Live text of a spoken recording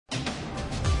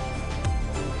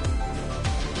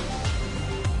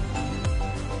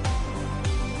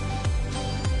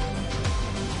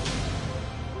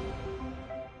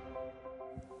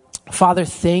Father,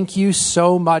 thank you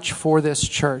so much for this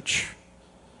church.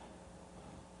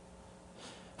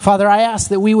 Father, I ask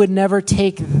that we would never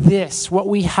take this, what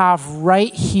we have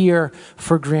right here,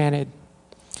 for granted,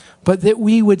 but that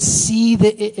we would see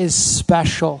that it is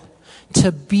special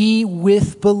to be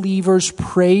with believers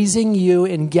praising you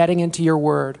and getting into your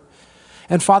word.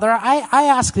 And Father, I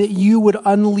ask that you would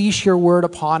unleash your word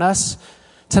upon us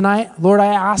tonight. Lord, I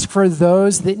ask for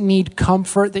those that need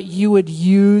comfort, that you would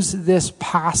use this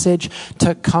passage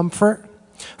to comfort.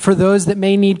 For those that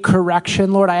may need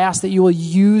correction, Lord, I ask that you will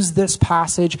use this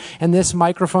passage and this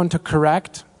microphone to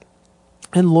correct.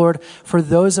 And Lord, for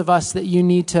those of us that you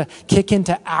need to kick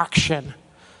into action,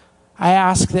 I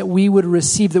ask that we would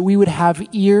receive, that we would have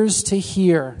ears to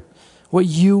hear what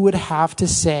you would have to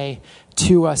say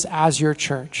to us as your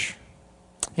church.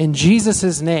 In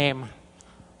Jesus' name,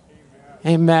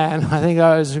 amen. I think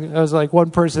I was like one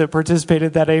person that participated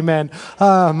in that amen.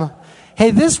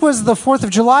 Hey, this was the 4th of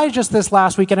July just this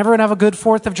last weekend. Everyone have a good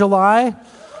 4th of July?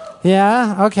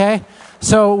 Yeah? Okay.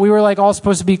 So we were like all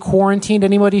supposed to be quarantined.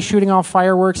 Anybody shooting off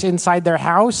fireworks inside their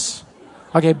house?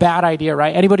 Okay, bad idea,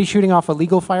 right? Anybody shooting off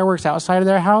illegal fireworks outside of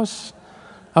their house?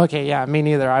 Okay, yeah, me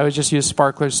neither. I would just use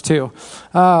sparklers too.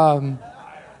 July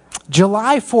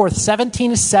 4th,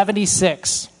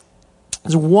 1776. It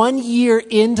was 1 year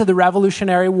into the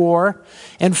Revolutionary War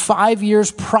and 5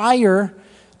 years prior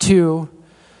to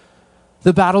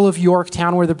the Battle of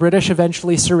Yorktown, where the British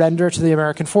eventually surrendered to the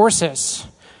American forces.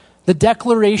 The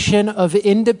Declaration of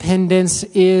Independence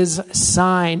is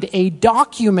signed, a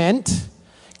document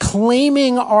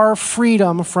claiming our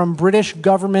freedom from British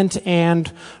government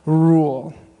and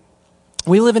rule.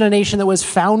 We live in a nation that was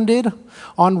founded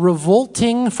on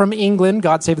revolting from England,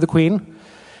 God save the Queen,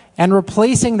 and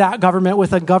replacing that government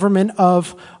with a government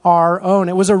of our own.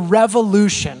 It was a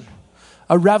revolution,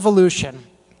 a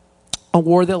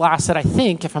war that lasted, I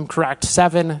think, if I'm correct,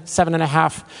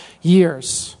 7.5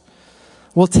 years.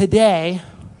 Well, today,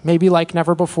 maybe like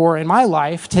never before in my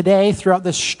life, today, throughout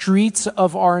the streets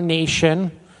of our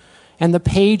nation and the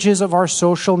pages of our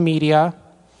social media,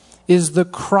 is the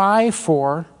cry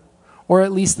for, or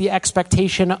at least the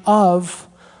expectation of,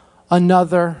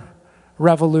 another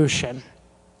revolution.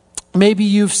 Maybe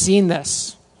you've seen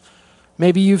this.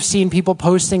 Maybe you've seen people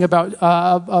posting about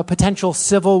a potential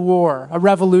civil war, a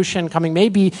revolution coming.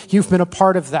 Maybe you've been a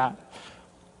part of that.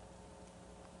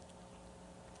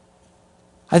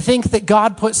 I think that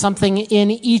God put something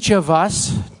in each of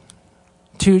us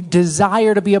to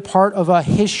desire to be a part of a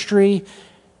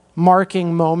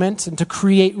history-marking moment and to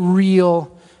create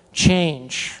real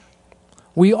change.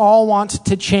 We all want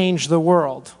to change the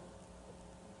world.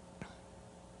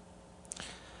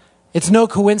 It's no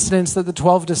coincidence that the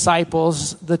 12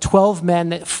 disciples, the 12 men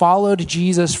that followed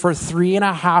Jesus for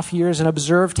 3.5 years and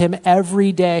observed him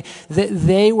every day, that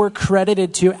they were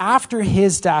credited to, after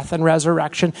his death and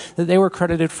resurrection, that they were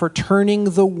credited for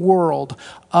turning the world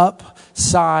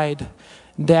upside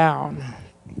down.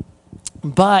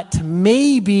 But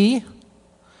maybe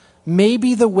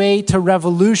the way to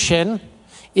revolution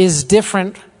is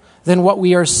different than what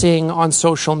we are seeing on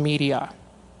social media.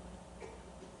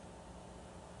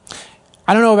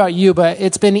 I don't know about you, but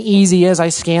it's been easy as I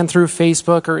scan through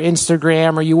Facebook or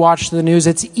Instagram or you watch the news.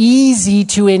 It's easy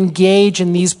to engage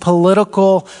in these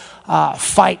political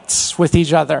fights with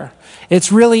each other.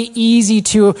 It's really easy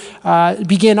to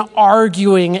begin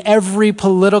arguing every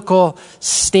political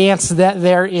stance that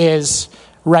there is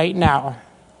right now.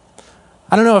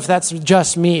 I don't know if that's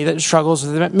just me that struggles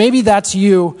with it. Maybe that's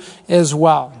you as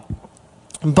well.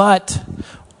 But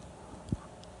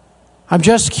I'm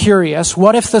just curious,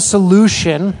 what if the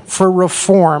solution for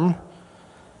reform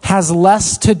has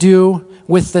less to do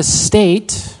with the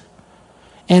state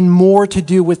and more to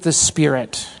do with the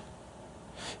Spirit?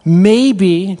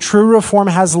 Maybe true reform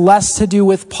has less to do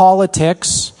with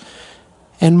politics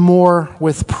and more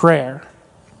with prayer.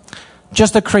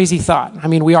 Just a crazy thought. I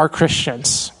mean, we are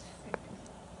Christians.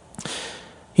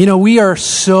 You know, we are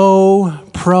so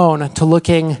prone to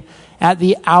looking at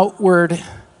the outward.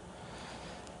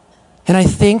 And I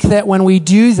think that when we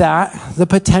do that, the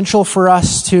potential for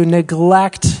us to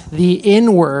neglect the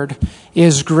inward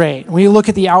is great. When you look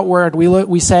at the outward,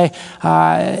 we say,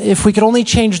 if we could only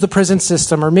change the prison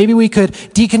system, or maybe we could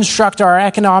deconstruct our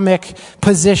economic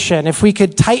position, if we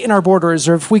could tighten our borders,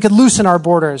 or if we could loosen our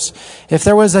borders, if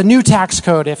there was a new tax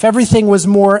code, if everything was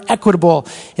more equitable,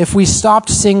 if we stopped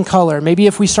seeing color, maybe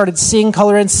if we started seeing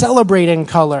color and celebrating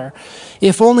color,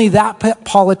 if only that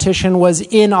politician was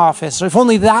in office, or if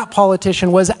only that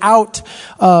politician was out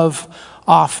of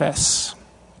office.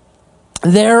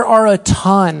 There are a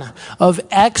ton of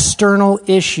external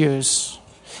issues,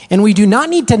 and we do not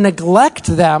need to neglect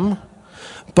them,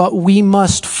 But we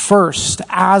must first,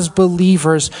 as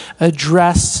believers,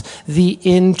 address the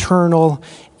internal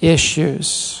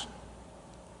issues.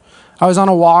 I was on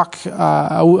a walk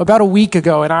about a week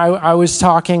ago, and I was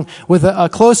talking with a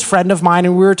close friend of mine,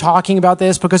 and we were talking about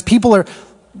this because people are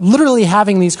literally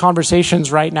having these conversations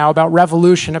right now about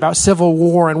revolution, about civil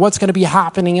war, and what's going to be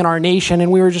happening in our nation. And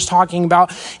we were just talking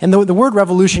about, and the word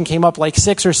revolution came up like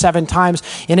 6 or 7 times.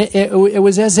 And it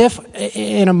was as if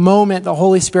in a moment, the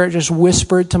Holy Spirit just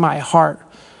whispered to my heart,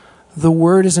 the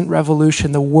word isn't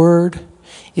revolution. The word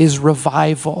is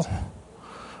revival.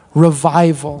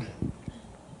 Revival.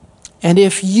 And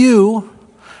if you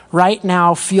right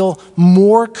now feel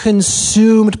more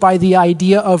consumed by the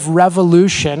idea of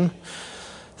revolution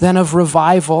than of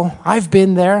revival, I've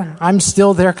been there. I'm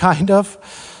still there, kind of.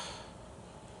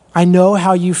 I know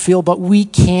how you feel, but we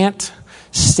can't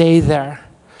stay there.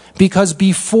 Because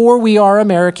before we are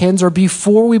Americans or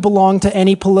before we belong to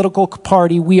any political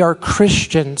party, we are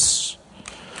Christians.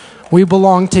 We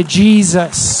belong to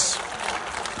Jesus.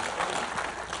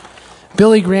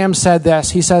 Billy Graham said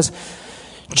this. He says,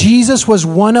 Jesus was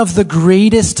one of the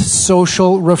greatest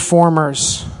social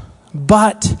reformers,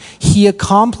 but he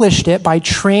accomplished it by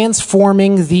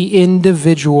transforming the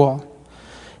individual.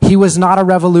 He was not a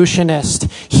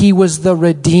revolutionist. He was the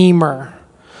redeemer.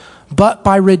 But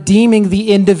by redeeming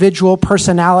the individual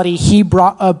personality, he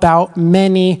brought about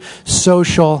many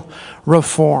social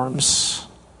reforms.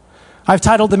 I've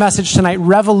titled the message tonight,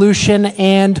 Revolution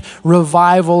and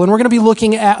Revival. And we're going to be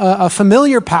looking at a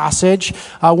familiar passage,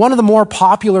 one of the more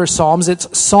popular Psalms.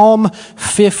 It's Psalm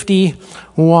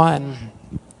 51.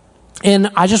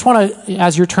 And I just want to,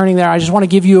 as you're turning there, I just want to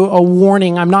give you a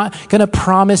warning. I'm not going to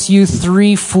promise you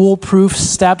 3 foolproof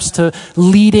steps to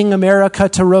leading America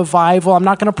to revival. I'm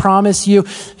not going to promise you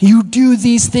do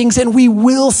these things and we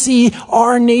will see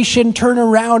our nation turn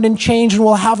around and change and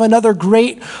we'll have another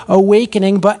great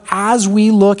awakening. But as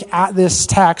we look at this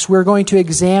text, we're going to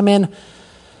examine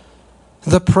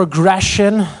the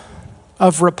progression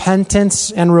of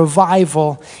repentance and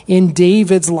revival in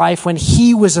David's life when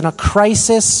he was in a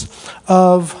crisis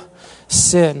of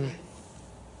sin.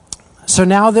 So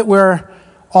now that we're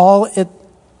all at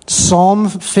Psalm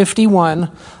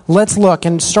 51, let's look.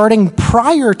 And starting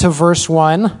prior to verse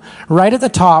 1, right at the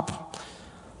top,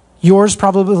 yours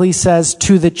probably says,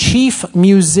 to the chief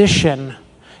musician,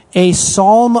 a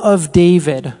psalm of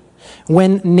David,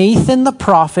 when Nathan the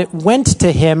prophet went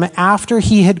to him after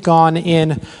he had gone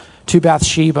in to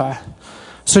Bathsheba.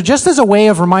 So just as a way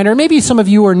of reminder, maybe some of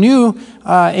you are new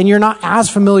and you're not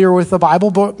as familiar with the Bible,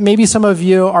 but maybe some of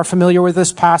you are familiar with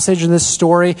this passage and this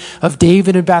story of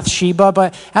David and Bathsheba.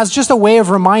 But as just a way of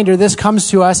reminder, this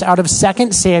comes to us out of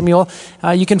 2 Samuel.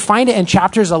 You can find it in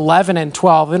chapters 11 and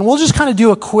 12. And we'll just kind of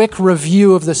do a quick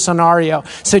review of the scenario.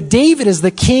 So David is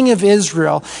the king of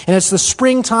Israel, and it's the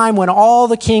springtime when all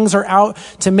the kings are out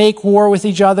to make war with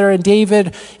each other. And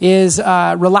David is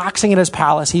relaxing in his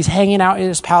palace. He's hanging out in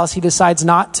his palace. He decides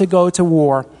not to go to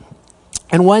war.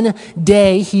 And one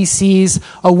day he sees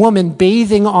a woman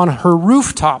bathing on her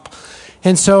rooftop.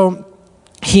 And so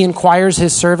he inquires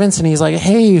his servants and he's like,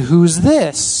 hey, who's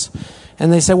this?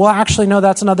 And they say, well, actually, no,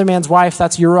 that's another man's wife.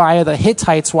 That's Uriah the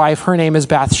Hittite's wife. Her name is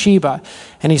Bathsheba.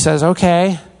 And he says,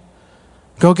 okay,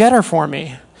 go get her for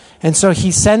me. And so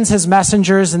he sends his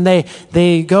messengers and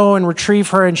they go and retrieve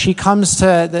her, and she comes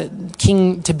to the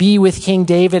king to be with King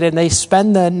David, and they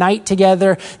spend the night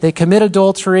together. They commit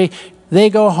adultery. They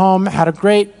go home, had a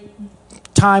great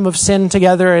time of sin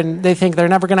together, and they think they're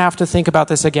never going to have to think about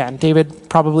this again. David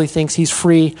probably thinks he's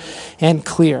free and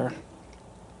clear.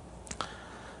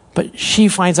 But she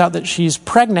finds out that she's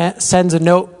pregnant, sends a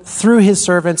note through his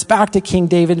servants back to King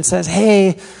David and says,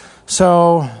 hey,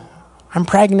 so I'm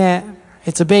pregnant.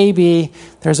 It's a baby.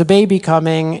 There's a baby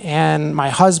coming, and my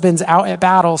husband's out at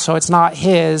battle, so it's not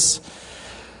his.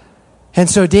 And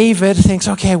so David thinks,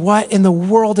 okay, what in the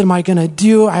world am I going to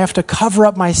do? I have to cover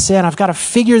up my sin. I've got to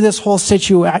figure this whole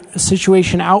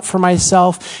situation out for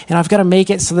myself, and I've got to make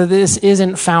it so that this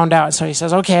isn't found out. So he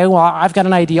says, okay, well, I've got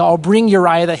an idea. I'll bring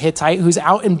Uriah the Hittite, who's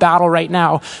out in battle right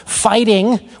now,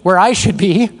 fighting where I should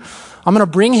be. I'm going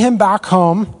to bring him back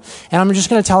home, and I'm just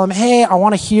going to tell him, hey, I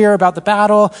want to hear about the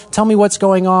battle. Tell me what's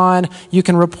going on. You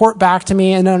can report back to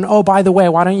me. And then, oh, by the way,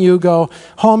 why don't you go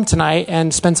home tonight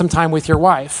and spend some time with your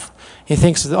wife? He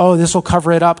thinks, oh, this will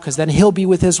cover it up, because then he'll be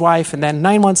with his wife. And then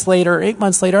 9 months later, 8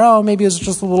 months later, oh, maybe it was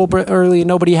just a little bit early.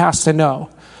 Nobody has to know.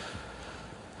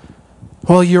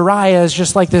 Well, Uriah is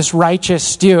just like this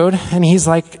righteous dude. And he's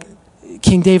like,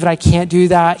 King David, I can't do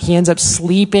that. He ends up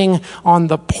sleeping on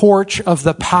the porch of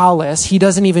the palace. He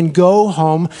doesn't even go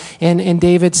home. And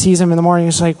David sees him in the morning.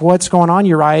 He's like, what's going on,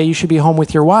 Uriah? You should be home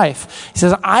with your wife. He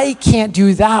says, I can't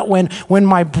do that when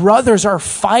my brothers are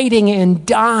fighting and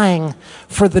dying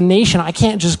for the nation. I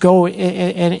can't just go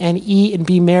and eat and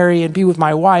be merry and be with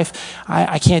my wife.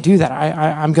 I can't do that.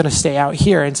 I'm going to stay out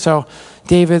here. And so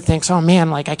David thinks, oh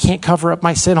man, like I can't cover up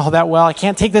my sin all that well. I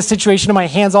can't take this situation in my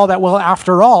hands all that well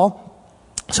after all.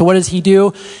 So what does he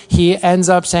do? He ends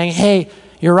up saying, hey,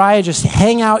 Uriah, just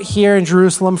hang out here in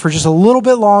Jerusalem for just a little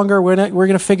bit longer. We're going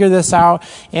to figure this out.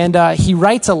 And he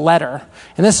writes a letter.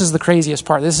 And this is the craziest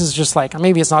part. This is just like,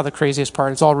 maybe it's not the craziest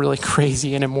part. It's all really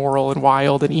crazy and immoral and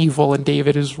wild and evil. And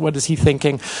David what is he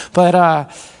thinking? But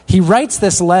he writes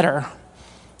this letter.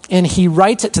 And he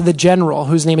writes it to the general,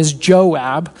 whose name is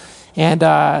Joab.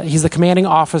 And he's the commanding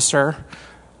officer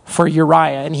for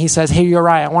Uriah. And he says, hey,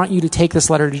 Uriah, I want you to take this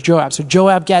letter to Joab. So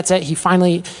Joab gets it. He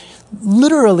finally,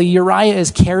 literally, Uriah is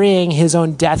carrying his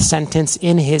own death sentence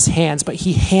in his hands, but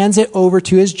he hands it over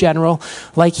to his general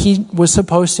like he was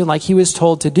supposed to, like he was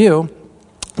told to do.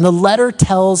 And the letter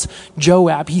tells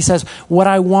Joab, he says, what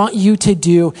I want you to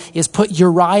do is put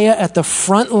Uriah at the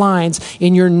front lines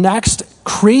in your next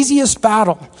craziest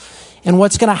battle. And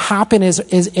what's going to happen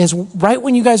is right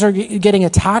when you guys are getting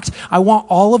attacked, I want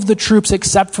all of the troops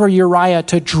except for Uriah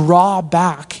to draw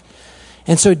back.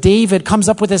 And so David comes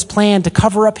up with this plan to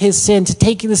cover up his sin, to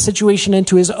take the situation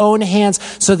into his own hands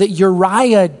so that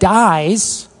Uriah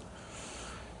dies,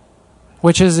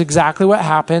 which is exactly what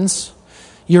happens.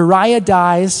 Uriah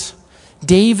dies.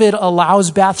 David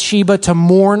allows Bathsheba to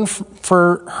mourn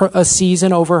for a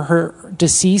season over her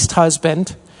deceased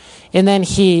husband. And then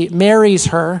he marries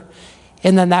her.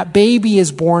 And then that baby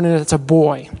is born and it's a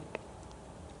boy.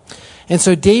 And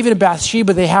so David and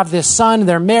Bathsheba, they have this son.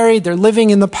 They're married. They're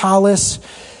living in the palace.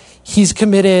 He's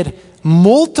committed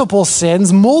multiple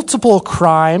sins, multiple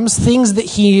crimes, things that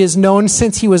he is known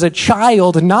since he was a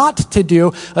child not to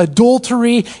do,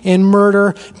 adultery and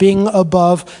murder being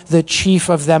above the chief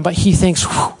of them. But he thinks,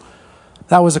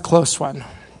 that was a close one.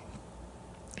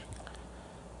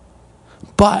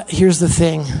 But here's the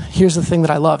thing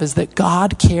that I love is that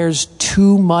God cares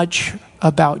too much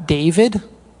about David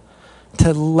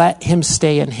to let him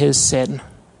stay in his sin.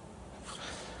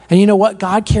 And you know what?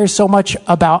 God cares so much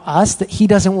about us that he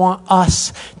doesn't want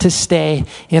us to stay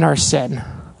in our sin.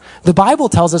 The Bible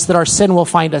tells us that our sin will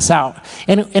find us out.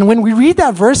 And when we read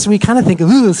that verse, we kind of think,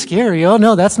 ooh, scary. Oh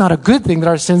no, that's not a good thing that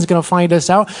our sin's going to find us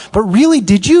out. But really,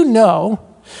 did you know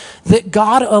that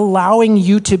God allowing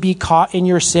you to be caught in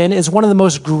your sin is one of the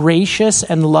most gracious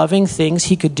and loving things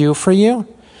he could do for you?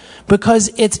 Because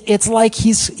it's like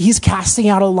he's casting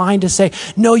out a line to say,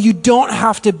 no, you don't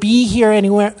have to be here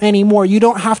anymore. You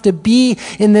don't have to be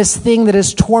in this thing that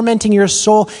is tormenting your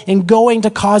soul and going to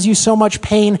cause you so much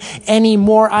pain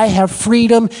anymore. I have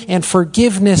freedom and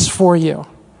forgiveness for you.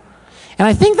 And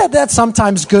I think that that's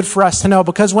sometimes good for us to know,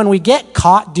 because when we get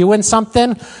caught doing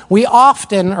something, we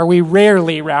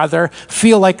rarely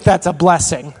feel like that's a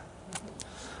blessing.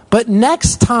 But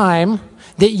next time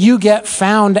that you get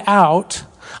found out,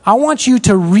 I want you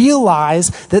to realize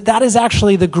that that is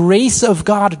actually the grace of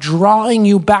God drawing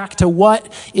you back to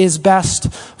what is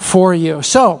best for you.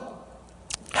 So,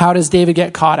 how does David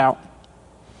get caught out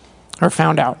or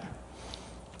found out?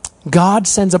 God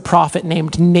sends a prophet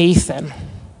named Nathan.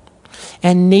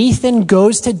 And Nathan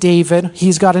goes to David.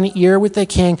 He's got an ear with the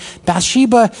king.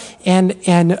 Bathsheba and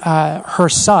her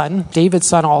son, David's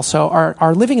son also,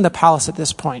 are living in the palace at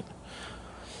this point.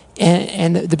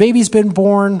 And the baby's been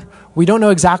born. We don't know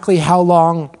exactly how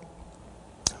long,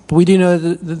 but we do know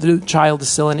that the child is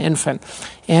still an infant.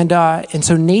 And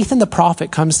so Nathan the prophet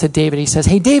comes to David. He says,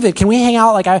 hey, David, can we hang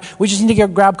out? We just need to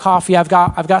grab coffee. I've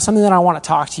got something that I want to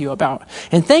talk to you about.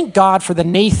 And thank God for the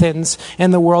Nathans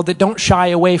in the world that don't shy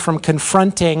away from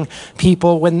confronting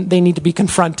people when they need to be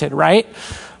confronted, right?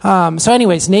 So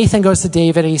anyways, Nathan goes to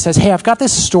David and he says, hey, I've got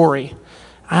this story.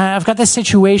 I've got this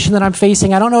situation that I'm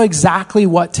facing. I don't know exactly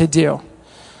what to do.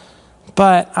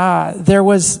 But there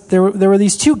were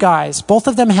these two guys. Both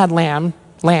of them had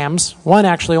lambs. One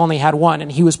actually only had one,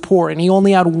 and he was poor, and he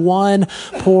only had one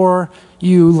poor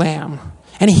ewe lamb.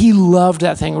 And he loved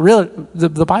that thing. Really,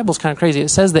 the Bible's kind of crazy. It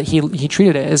says that he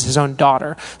treated it as his own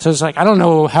daughter. So it's like, I don't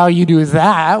know how you do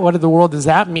that. What in the world does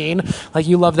that mean? Like,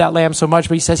 you love that lamb so much,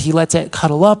 but he says he lets it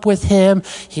cuddle up with him.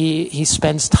 He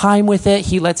spends time with it.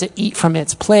 He lets it eat from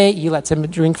its plate. He lets him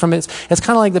drink from its. It's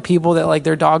kind of like the people that like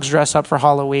their dogs dress up for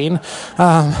Halloween.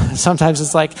 Sometimes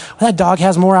it's like, well, that dog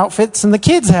has more outfits than the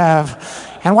kids have.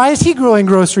 And why is he going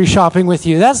grocery shopping with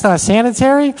you? That's not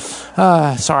sanitary.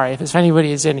 Sorry, if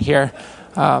anybody is in here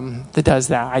that does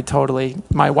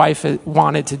that, my wife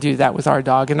wanted to do that with our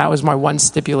dog, and that was my one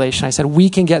stipulation. I said, we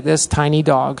can get this tiny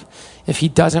dog if he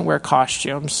doesn't wear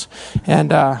costumes.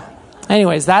 And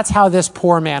anyways, that's how this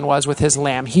poor man was with his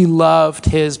lamb. He loved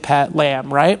his pet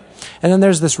lamb, right? And then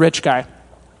there's this rich guy.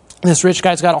 This rich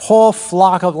guy's got a whole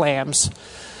flock of lambs.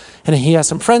 And he has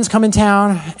some friends come in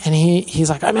town, and he's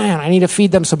like, oh, man, I need to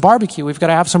feed them some barbecue. We've got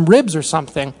to have some ribs or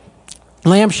something,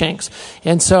 lamb shanks.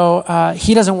 And so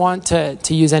he doesn't want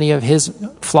to use any of his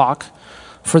flock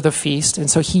for the feast. And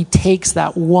so he takes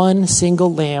that one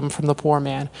single lamb from the poor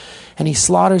man, and he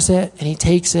slaughters it, and he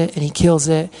takes it, and he kills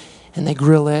it, and they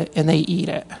grill it, and they eat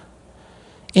it.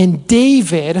 And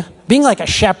David, being like a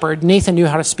shepherd, Nathan knew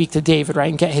how to speak to David, right,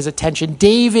 and get his attention.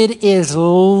 David is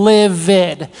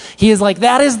livid. He is like,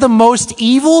 that is the most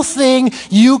evil thing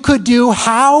you could do.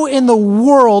 How in the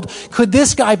world could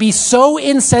this guy be so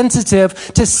insensitive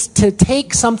to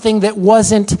take something that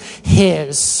wasn't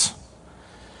his?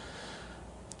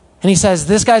 And he says,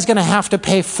 this guy's going to have to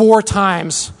pay 4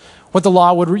 times what the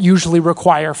law would usually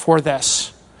require for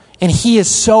this. And he is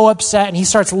so upset, and he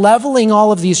starts leveling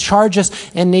all of these charges.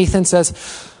 And Nathan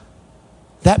says,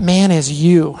 that man is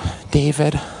you,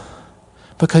 David,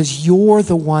 because you're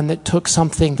the one that took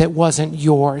something that wasn't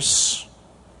yours.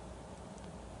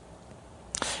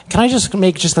 Can I just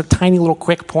make just a tiny little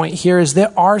quick point here, is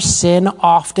that our sin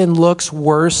often looks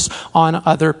worse on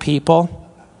other people.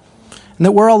 And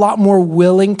that we're a lot more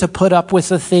willing to put up with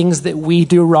the things that we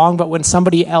do wrong, but when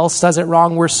somebody else does it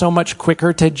wrong, we're so much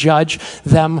quicker to judge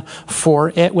them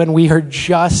for it when we are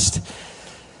just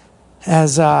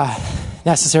as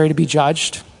necessary to be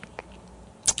judged.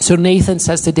 So Nathan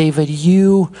says to David,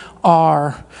 you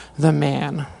are the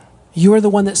man. You are the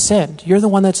one that sinned. You're the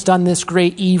one that's done this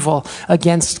great evil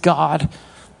against God.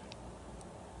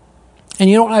 And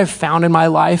you know what I've found in my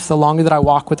life, the longer that I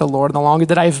walk with the Lord, the longer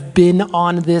that I've been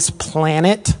on this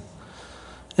planet,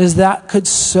 is that could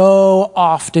so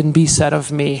often be said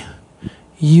of me.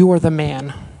 You are the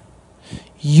man.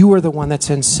 You are the one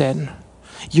that's in sin.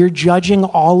 You're judging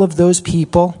all of those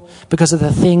people because of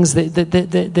the things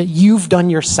that you've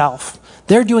done yourself.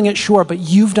 They're doing it, sure, but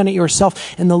you've done it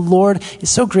yourself. And the Lord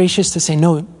is so gracious to say,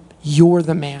 no, you're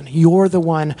the man. You're the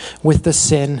one with the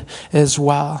sin as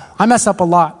well. I mess up a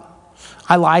lot.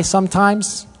 I lie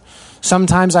sometimes.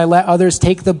 Sometimes I let others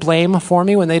take the blame for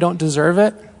me when they don't deserve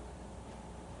it.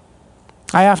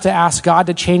 I have to ask God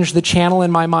to change the channel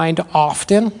in my mind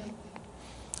often.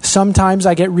 Sometimes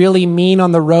I get really mean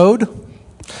on the road.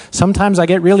 Sometimes I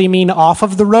get really mean off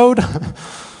of the road.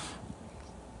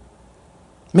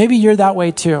 Maybe you're that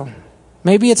way too.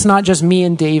 Maybe it's not just me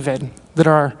and David that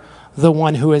are the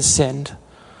one who has sinned,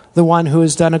 the one who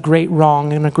has done a great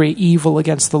wrong and a great evil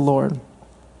against the Lord.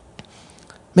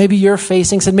 Maybe you're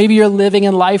facing sin. Maybe you're living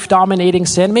in life-dominating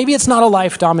sin. Maybe it's not a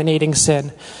life-dominating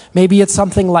sin. Maybe it's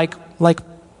something like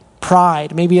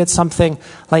pride. Maybe it's something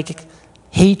like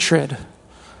hatred.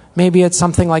 Maybe it's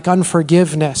something like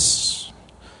unforgiveness.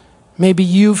 Maybe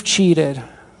you've cheated.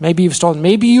 Maybe you've stolen.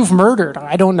 Maybe you've murdered.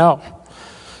 I don't know.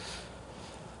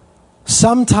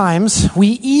 Sometimes we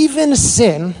even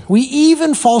sin, we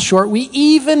even fall short, we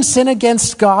even sin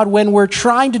against God when we're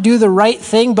trying to do the right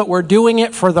thing, but we're doing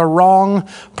it for the wrong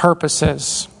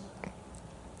purposes.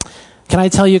 Can I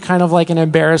tell you kind of like an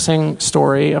embarrassing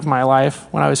story of my life?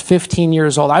 When I was 15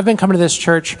 years old, I've been coming to this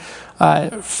church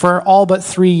for all but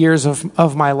 3 years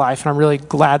of my life, and I'm really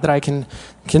glad that I can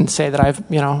say that I've,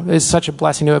 it's such a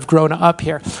blessing to have grown up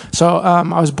here. So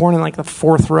I was born in like the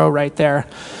 4th row right there,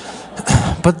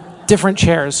 but different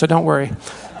chairs, so don't worry.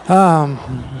 So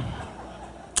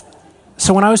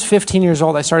when I was 15 years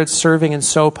old, I started serving in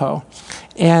SoPo.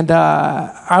 And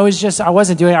I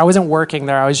wasn't working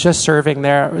there. I was just serving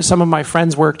there. Some of my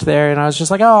friends worked there, and I was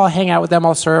just like, I'll hang out with them.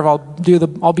 I'll serve. I'll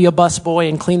be a busboy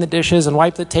and clean the dishes and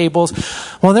wipe the tables.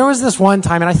 Well, there was this one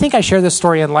time, and I think I share this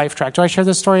story in LifeTrack. Do I share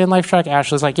this story in LifeTrack?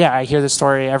 Ashley's like, yeah, I hear this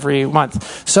story every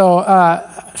month. So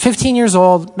 15 years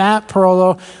old, Mat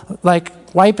Pirolo,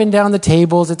 wiping down the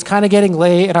tables. It's kind of getting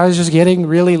late, and I was just getting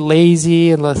really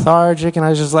lazy and lethargic, and I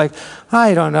was just like,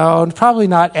 I don't know, probably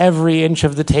not every inch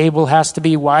of the table has to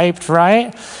be wiped,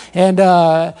 right? And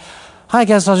I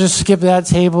guess I'll just skip that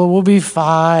table. We'll be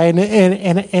fine.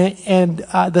 And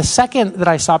the second that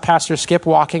I saw Pastor Skip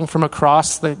walking from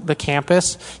across the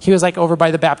campus, he was over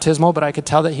by the baptismal, but I could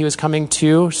tell that he was coming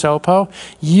to SoPo.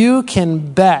 You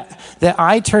can bet that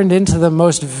I turned into the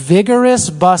most vigorous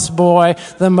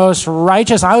busboy, the most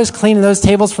righteous. I was cleaning those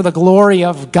tables for the glory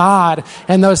of God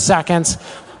in those seconds.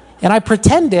 And I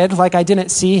pretended like I didn't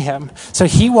see him. So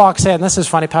he walks in. This is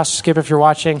funny, Pastor Skip, if you're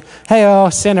watching. Hey-oh,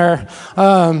 sinner.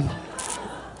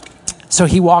 So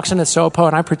he walks into Sopo,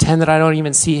 and I pretend that I don't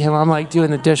even see him. I'm like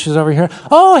doing the dishes over here.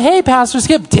 Oh, hey, Pastor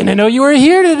Skip. Didn't know you were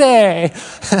here today.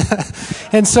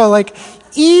 And so like,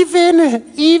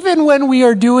 even when we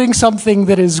are doing something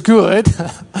that is good,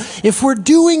 if we're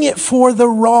doing it for the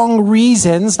wrong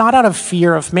reasons, not out of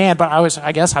fear of man, but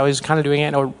I guess I was kind of doing it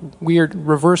in a weird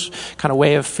reverse kind of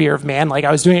way of fear of man. Like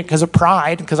I was doing it because of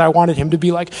pride, because I wanted him to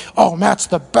be like, oh, Matt's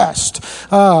the best.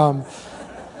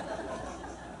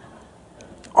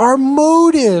 Our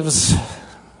motives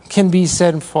can be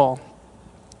sinful.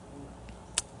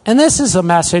 And this is a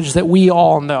message that we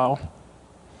all know.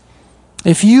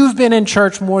 If you've been in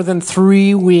church more than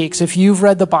 3 weeks, if you've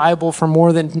read the Bible for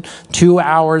more than 2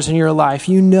 hours in your life,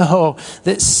 you know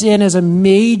that sin is a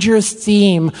major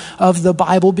theme of the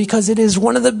Bible because it is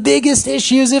one of the biggest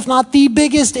issues, if not the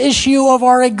biggest issue of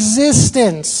our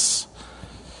existence.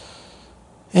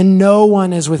 And no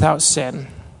one is without sin.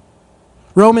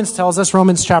 Romans tells us,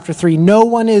 Romans chapter 3, no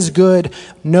one is good,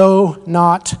 no,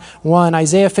 not one.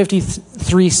 Isaiah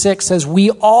 53:6 says,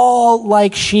 we all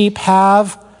like sheep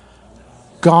have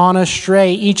gone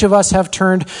astray. Each of us have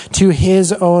turned to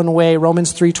his own way.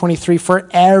 Romans 3:23, for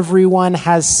everyone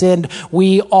has sinned.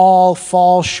 We all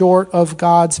fall short of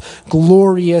God's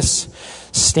glorious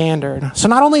standard. So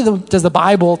not only does the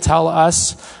Bible tell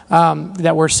us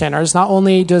that we're sinners, not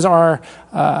only does our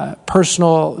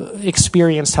personal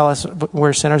experience tell us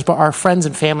we're sinners, but our friends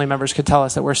and family members could tell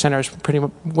us that we're sinners pretty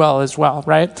well as well,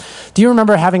 right? Do you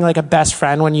remember having like a best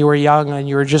friend when you were young and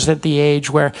you were just at the age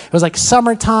where it was like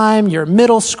summertime, you're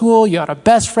middle school, you had a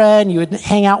best friend, you would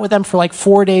hang out with them for like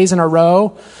 4 days in a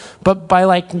row, but by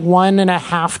like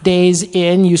 1.5 days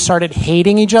in, you started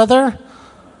hating each other?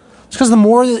 It's because the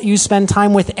more that you spend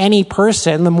time with any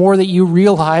person, the more that you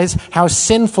realize how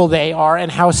sinful they are and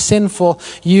how sinful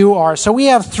you are. So we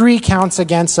have 3 counts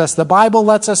against us. The Bible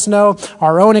lets us know,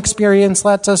 our own experience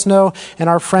lets us know, and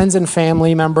our friends and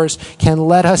family members can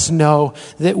let us know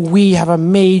that we have a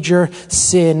major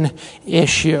sin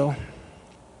issue.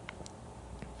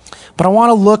 But I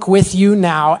want to look with you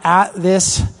now at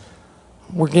this.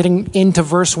 We're getting into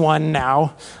verse 1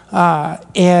 now,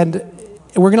 and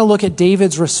we're going to look at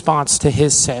David's response to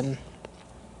his sin.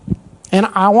 And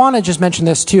I want to just mention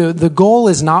this too. The goal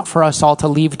is not for us all to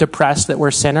leave depressed that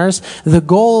we're sinners. The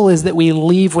goal is that we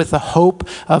leave with the hope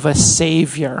of a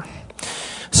Savior.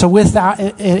 So with that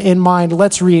in mind,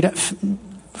 let's read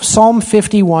Psalm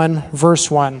 51,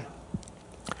 verse 1.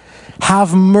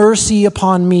 Have mercy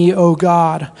upon me, O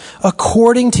God,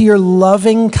 according to your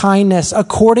loving kindness,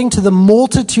 according to the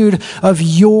multitude of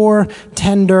your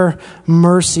tender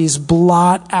mercies.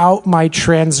 Blot out my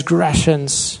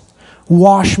transgressions.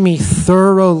 Wash me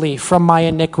thoroughly from my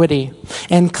iniquity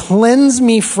and cleanse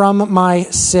me from my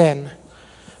sin.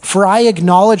 For I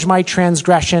acknowledge my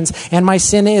transgressions, and my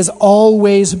sin is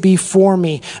always before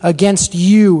me. Against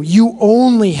you, you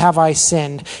only have I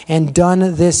sinned and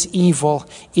done this evil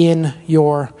in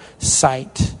your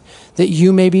sight, that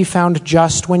you may be found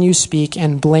just when you speak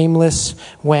and blameless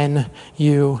when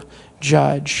you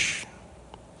judge.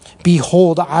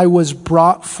 Behold, I was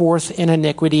brought forth in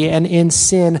iniquity, and in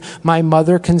sin my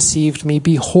mother conceived me.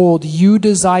 Behold, you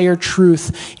desire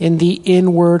truth in the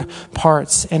inward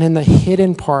parts, and in the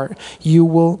hidden part you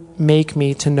will make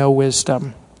me to know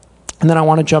wisdom. And then I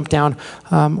want to jump down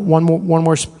one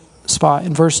more spot.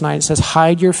 In verse 9 it says,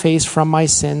 hide your face from my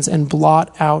sins and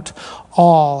blot out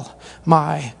all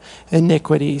my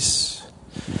iniquities.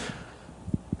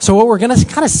 So what we're going to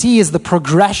kind of see is the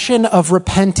progression of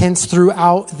repentance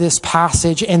throughout this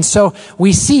passage. And so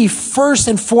we see first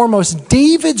and foremost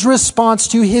David's response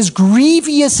to his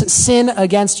grievous sin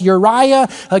against Uriah,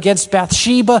 against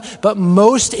Bathsheba, but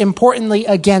most importantly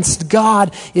against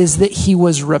God is that he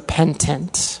was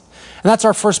repentant. And that's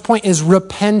our first point, is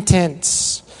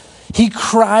repentance. He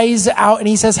cries out and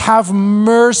he says, have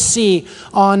mercy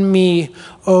on me,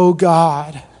 O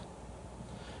God.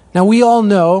 Now we all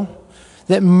know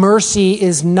that mercy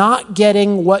is not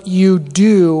getting what you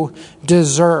do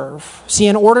deserve. See,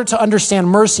 in order to understand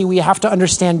mercy, we have to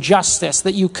understand justice,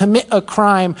 that you commit a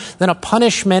crime, then a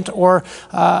punishment or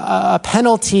a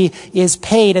penalty is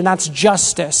paid, and that's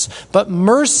justice. But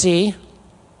mercy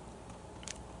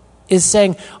is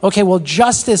saying, okay, well,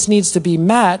 justice needs to be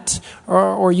met,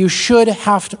 or you should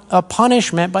have a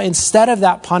punishment, but instead of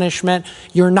that punishment,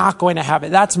 you're not going to have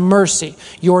it. That's mercy.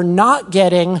 You're not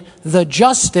getting the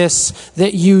justice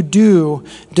that you do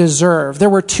deserve. There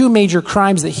were two major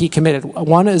crimes that he committed.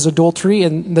 One is adultery,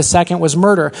 and the second was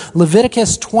murder.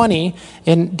 Leviticus 20,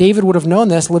 and David would have known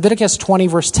this, Leviticus 20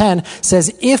 verse 10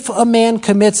 says, if a man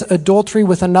commits adultery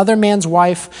with another man's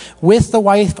wife, with the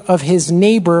wife of his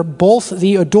neighbor, both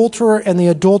the adulterer and the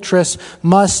adulteress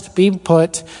must be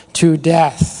put to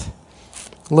death.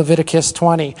 Leviticus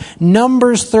 20.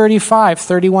 Numbers 35,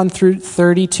 31 through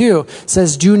 32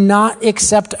 says, do not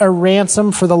accept a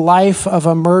ransom for the life of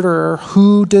a murderer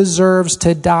who deserves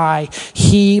to die.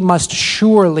 He must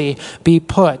surely be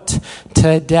put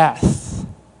to death.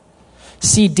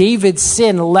 See, David's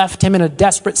sin left him in a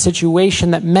desperate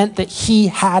situation that meant that he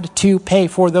had to pay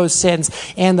for those sins.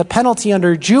 And the penalty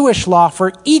under Jewish law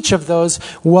for each of those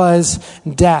was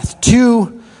death.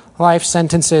 2 life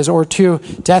sentences, or 2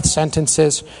 death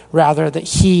sentences, rather, that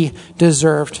he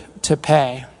deserved to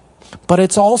pay. But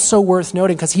it's also worth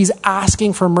noting, because he's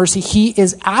asking for mercy. He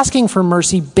is asking for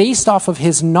mercy based off of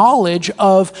his knowledge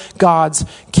of God's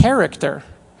character,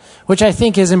 which I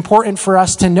think is important for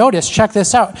us to notice. Check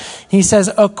this out. He says,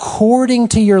 according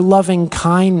to your loving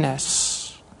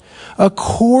kindness,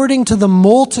 according to the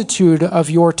multitude of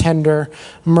your tender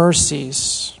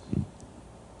mercies.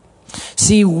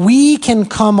 See, we can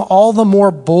come all the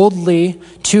more boldly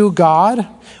to God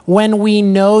when we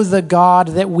know the God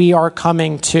that we are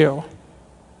coming to.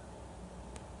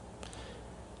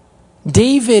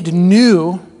 David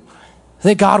knew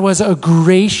that God was a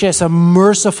gracious, a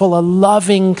merciful, a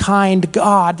loving, kind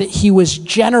God, that he was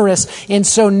generous. And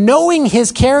so knowing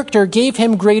his character gave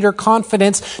him greater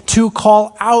confidence to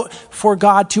call out for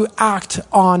God to act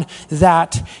on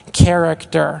that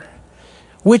character.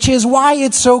 Which is why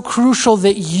it's so crucial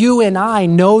that you and I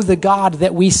know the God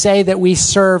that we say that we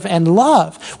serve and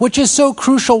love. Which is so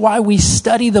crucial why we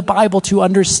study the Bible to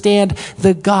understand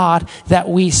the God that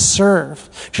we serve.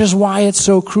 Which is why it's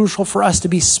so crucial for us to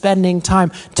be spending time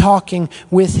talking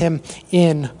with him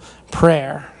in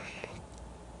prayer.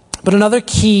 But another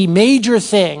key, major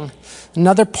thing,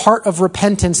 another part of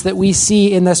repentance that we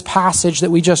see in this passage that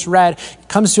we just read,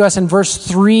 comes to us in verse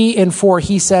 3 and 4.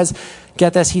 He says,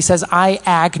 get this, he says, I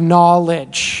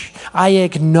acknowledge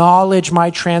my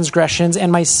transgressions,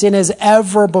 and my sin is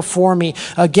ever before me.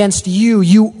 Against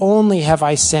you only have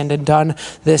I sinned and done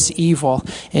this evil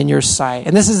in your sight.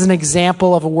 And this is an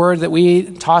example of a word that we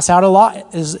toss out a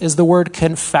lot, is the word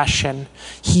confession.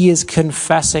 He is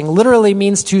confessing. Literally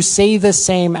means to say the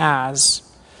same as.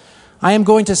 I am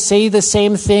going to say the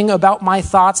same thing about my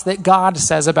thoughts that God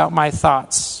says about my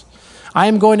thoughts. I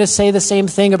am going to say the same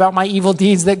thing about my evil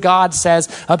deeds that God says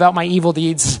about my evil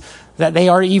deeds, that they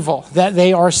are evil, that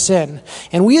they are sin.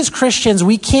 And we as Christians,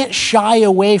 we can't shy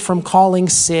away from calling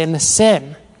sin,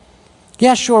 sin.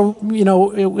 Yeah, sure,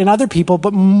 in other people,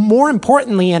 but more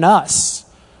importantly in us.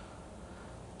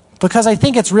 Because I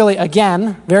think it's really,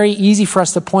 again, very easy for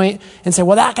us to point and say,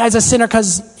 well, that guy's a sinner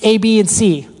because A, B, and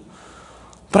C.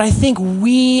 But I think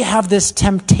we have this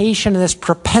temptation and this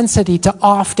propensity to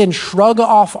often shrug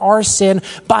off our sin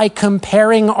by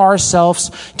comparing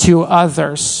ourselves to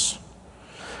others.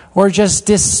 Or just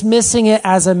dismissing it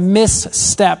as a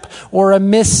misstep or a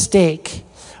mistake,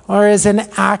 or as an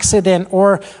accident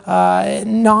or a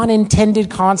non-intended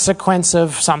consequence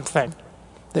of something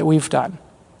that we've done.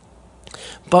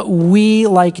 But we,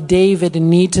 like David,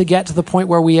 need to get to the point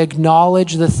where we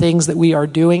acknowledge the things that we are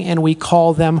doing and we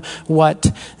call them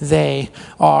what they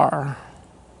are.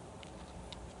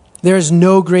 There's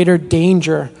no greater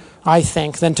danger, I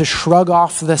think, than to shrug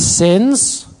off the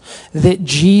sins that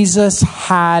Jesus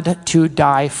had to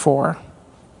die for.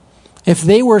 If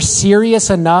they were serious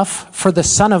enough for the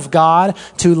Son of God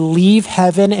to leave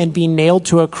heaven and be nailed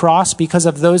to a cross because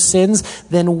of those sins,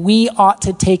 then we ought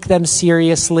to take them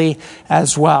seriously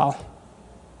as well.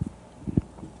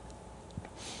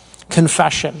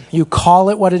 Confession. You call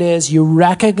it what it is. You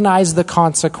recognize the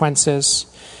consequences.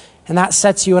 And that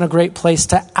sets you in a great place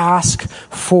to ask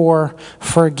for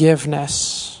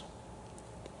forgiveness.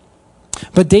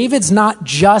 But David's not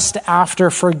just after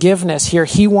forgiveness here.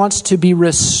 He wants to be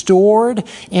restored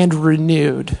and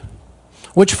renewed,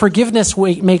 which forgiveness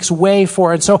makes way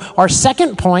for. And so our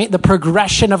second point, the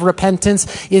progression of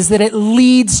repentance, is that it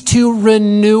leads to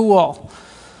renewal.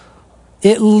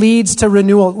 It leads to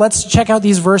renewal. Let's check out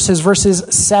these verses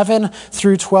 7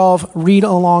 through 12. Read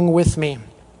along with me.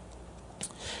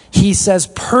 He says,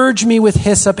 purge me with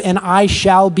hyssop and I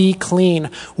shall be clean.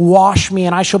 Wash me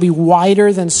and I shall be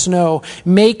whiter than snow.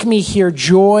 Make me hear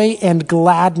joy and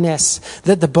gladness,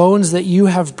 that the bones that you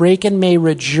have broken may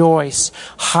rejoice.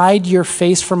 Hide your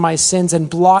face from my sins and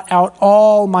blot out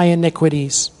all my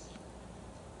iniquities.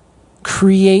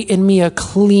 Create in me a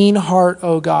clean heart,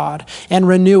 O God, and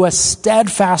renew a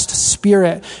steadfast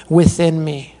spirit within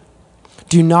me.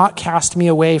 Do not cast me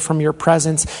away from your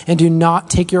presence, and do not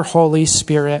take your Holy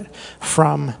Spirit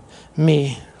from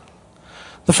me.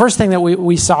 The first thing that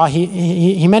we saw,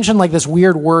 he mentioned like this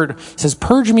weird word. He says,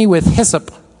 purge me with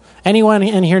hyssop. Anyone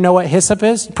in here know what hyssop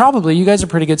is? Probably. You guys are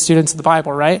pretty good students of the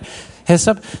Bible, right?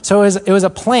 Hyssop. So it was a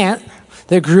plant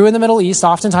that grew in the Middle East.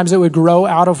 Oftentimes it would grow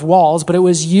out of walls, but it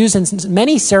was used in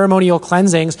many ceremonial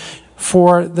cleansings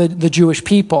for the Jewish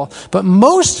people. But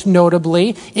most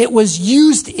notably, it was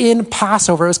used in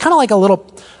Passover. It was kind of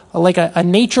like a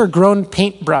nature-grown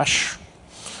paintbrush.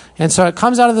 And so it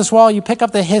comes out of this wall, you pick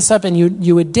up the hyssop and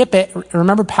you would dip it.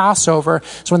 Remember Passover.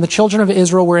 So when the children of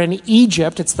Israel were in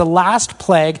Egypt, it's the last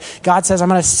plague. God says, I'm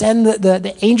going to send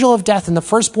the angel of death, and the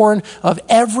firstborn of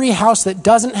every house that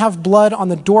doesn't have blood on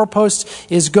the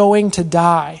doorpost is going to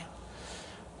die.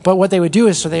 But what they would do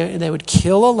is, so they would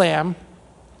kill a lamb.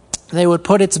 They would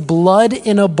put its blood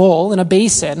in a bowl, in a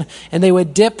basin, and they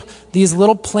would dip these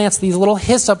little plants, these little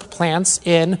hyssop plants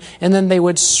in, and then they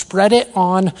would spread it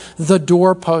on the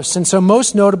doorpost. And so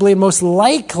most notably and most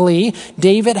likely,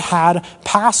 David had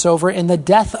Passover and the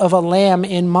death of a lamb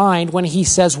in mind when he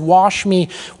says, wash me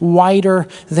whiter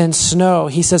than snow.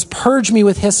 He says, purge me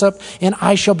with hyssop and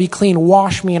I shall be clean.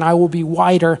 Wash me and I will be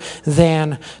whiter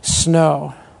than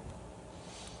snow.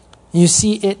 You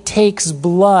see, it takes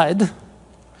blood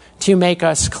to make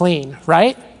us clean,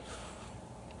 right?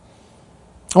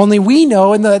 Only we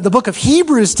know, and the book of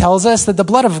Hebrews tells us that the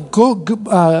blood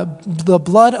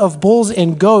of bulls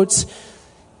and goats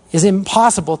is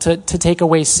impossible to take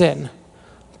away sin.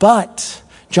 But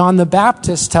John the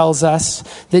Baptist tells us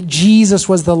that Jesus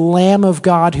was the Lamb of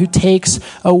God who takes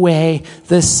away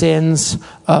the sins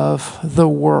of the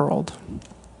world.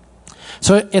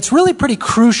 So it's really pretty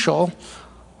crucial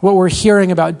what we're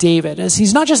hearing about David is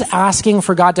he's not just asking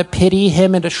for God to pity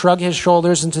him and to shrug his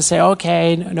shoulders and to say,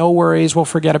 okay, no worries, we'll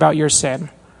forget about your sin.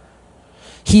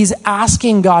 He's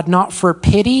asking God not for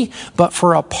pity, but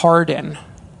for a pardon,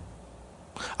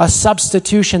 a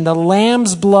substitution, the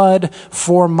lamb's blood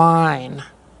for mine.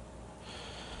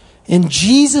 And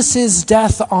Jesus'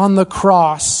 death on the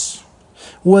cross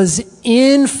was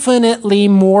infinitely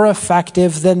more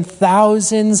effective than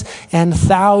thousands and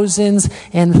thousands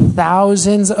and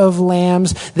thousands of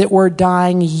lambs that were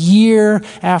dying year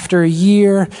after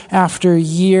year after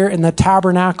year in the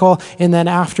tabernacle, and then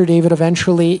after David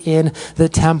eventually in the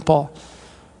temple.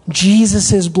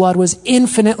 Jesus' blood was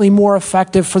infinitely more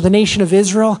effective for the nation of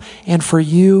Israel and for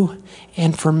you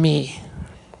and for me.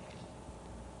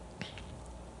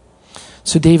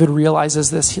 So David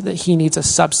realizes this, that he needs a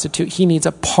substitute. He needs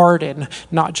a pardon,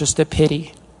 not just a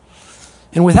pity.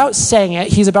 And without saying it,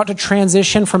 he's about to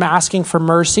transition from asking for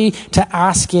mercy to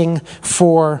asking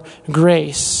for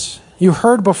grace. You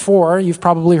heard before, you've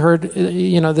probably heard,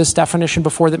 this definition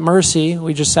before, that mercy,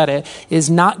 we just said it, is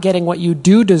not getting what you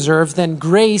do deserve. Then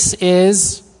grace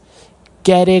is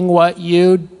getting what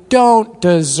you don't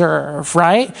deserve,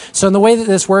 right? So in the way that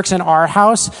this works in our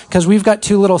house, because we've got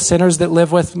two little sinners that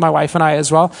live with my wife and I as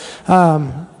well.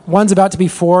 One's about to be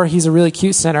 4. He's a really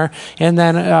cute sinner. And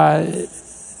then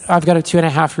I've got a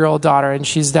 2.5-year-old daughter, and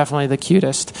she's definitely the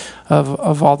cutest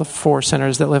of all the 4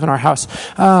 sinners that live in our house.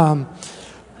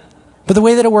 But the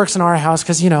way that it works in our house,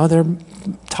 because, they're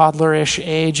toddler-ish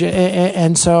age.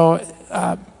 And so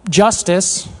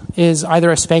justice is either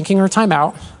a spanking or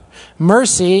timeout.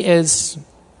 Mercy is,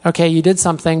 okay, you did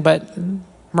something, but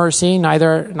mercy,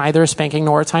 neither a spanking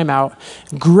nor a timeout.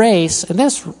 Grace, and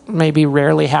this maybe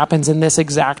rarely happens in this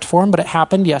exact form, but it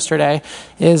happened yesterday,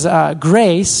 is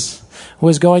grace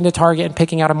was going to Target and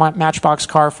picking out a Matchbox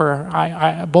car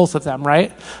for both of them,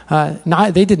 right?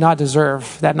 They did not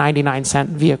deserve that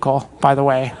 99-cent vehicle, by the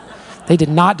way. They did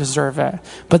not deserve it,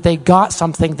 but they got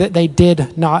something that they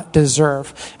did not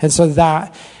deserve. And so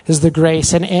that is the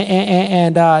grace.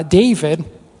 And David,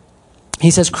 he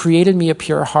says, create in me a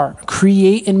pure heart.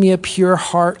 Create in me a pure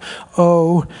heart,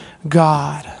 O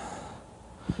God.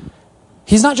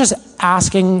 He's not just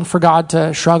asking for God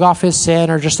to shrug off his sin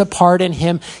or just to pardon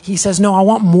him. He says, no, I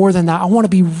want more than that. I want to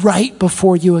be right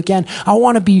before you again. I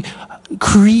want to be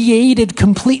created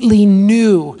completely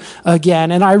new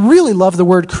again. And I really love the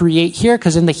word create here,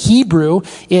 because in the Hebrew,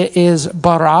 it is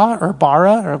bara or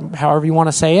however you want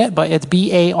to say it, but it's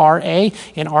B-A-R-A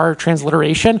in our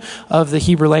transliteration of the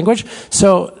Hebrew language.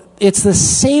 So it's the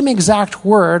same exact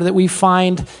word that we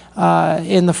find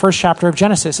in the first chapter of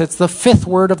Genesis. It's the fifth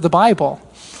word of the Bible.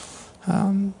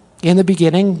 In the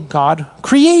beginning, God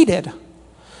created.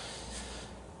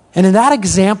 And in that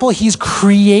example, he's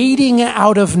creating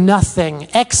out of nothing,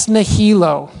 ex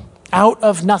nihilo. Out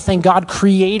of nothing, God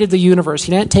created the universe.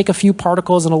 He didn't take a few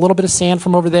particles and a little bit of sand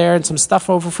from over there and some stuff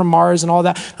over from Mars and all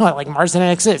that. No, like Mars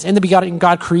didn't exist. In the beginning,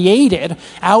 God created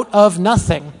out of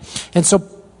nothing. And so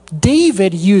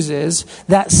David uses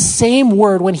that same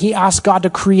word when he asks God to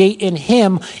create in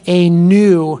him a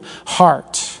new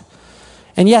heart.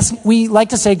 And yes, we like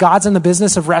to say God's in the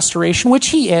business of restoration, which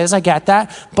he is, I get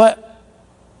that. But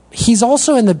he's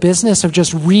also in the business of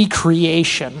just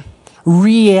recreation.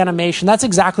 Reanimation. That's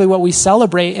exactly what we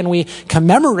celebrate and we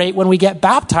commemorate when we get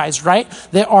baptized, right?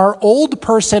 That our old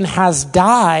person has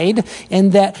died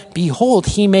and that, behold,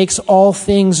 he makes all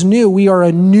things new. We are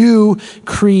a new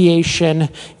creation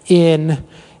in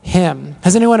him.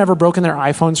 Has anyone ever broken their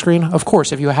iPhone screen? Of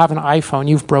course, if you have an iPhone,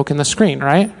 you've broken the screen,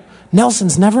 right?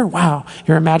 Nelson's never? Wow,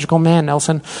 you're a magical man,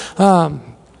 Nelson.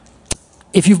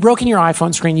 If you've broken your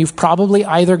iPhone screen, you've probably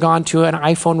either gone to an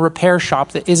iPhone repair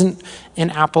shop that isn't an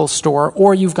Apple store,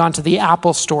 or you've gone to the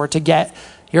Apple store to get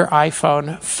your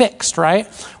iPhone fixed, right?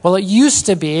 Well, it used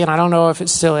to be, and I don't know if it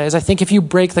still is, I think if you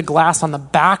break the glass on the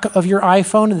back of your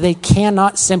iPhone, they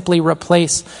cannot simply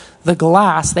replace the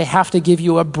glass. They have to give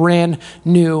you a brand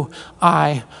new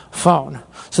iPhone.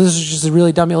 So this is just a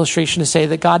really dumb illustration to say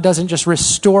that God doesn't just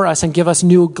restore us and give us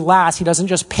new glass. He doesn't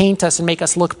just paint us and make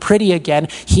us look pretty again.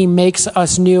 He makes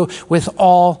us new with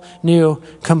all new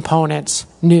components,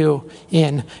 new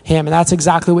in him. And that's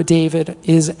exactly what David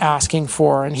is asking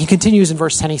for. And he continues in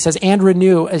verse 10. He says, and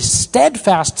renew a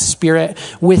steadfast spirit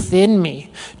within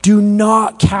me. Do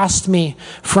not cast me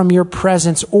from your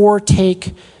presence or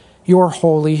take your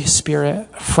Holy Spirit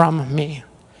from me.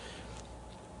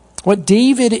 What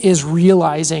David is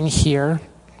realizing here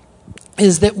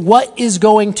is that what is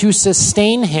going to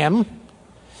sustain him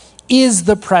is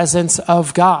the presence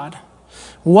of God.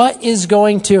 What is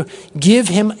going to give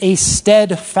him a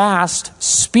steadfast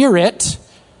spirit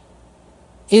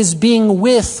is being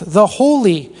with the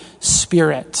Holy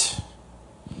Spirit.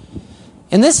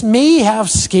 And this may have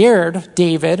scared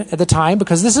David at the time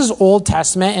because this is Old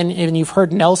Testament, and you've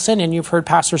heard Nelson and you've heard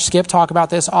Pastor Skip talk about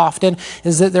this often,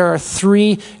 is that there are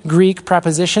 3 Greek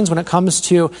prepositions when it comes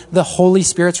to the Holy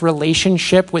Spirit's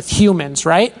relationship with humans,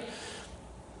 right?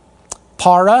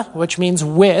 Para, which means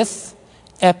with,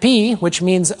 epi, which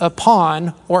means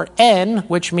upon, or en,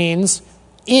 which means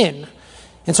in.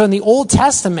 And so in the Old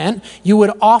Testament, you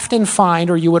would often find,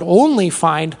 or you would only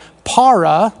find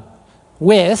para,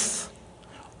 with,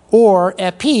 or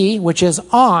epi, which is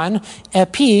on.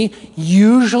 Epi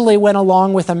usually went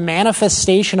along with a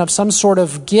manifestation of some sort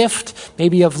of gift,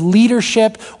 maybe of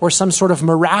leadership or some sort of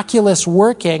miraculous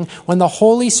working. When the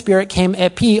Holy Spirit came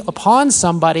epi upon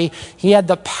somebody, he had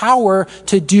the power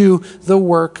to do the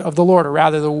work of the Lord, or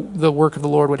rather the work of the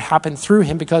Lord would happen through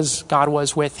him because God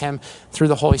was with him through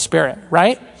the Holy Spirit,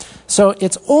 right? So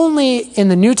it's only in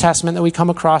the New Testament that we come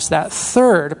across that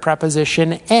third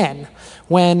preposition, en,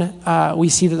 when we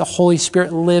see that the Holy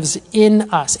Spirit lives in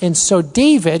us. And so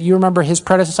David, you remember his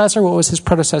predecessor? What was his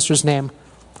predecessor's name?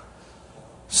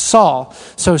 Saul.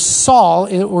 So Saul,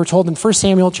 we're told in 1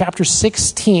 Samuel chapter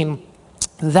 16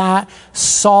 that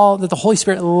the Holy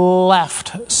Spirit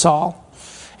left Saul.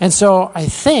 And so I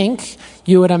think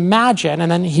you would imagine,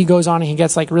 and then he goes on and he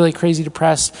gets like really crazy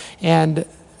depressed and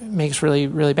makes really,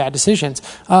 really bad decisions.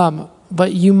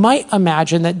 But you might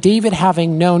imagine that David,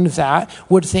 having known that,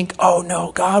 would think, oh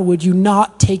no, God, would you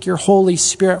not take your Holy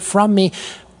Spirit from me?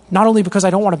 Not only because I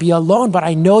don't want to be alone, but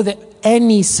I know that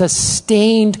any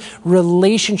sustained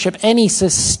relationship, any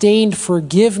sustained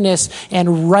forgiveness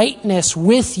and rightness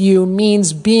with you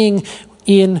means being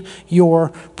in your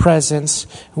presence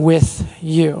with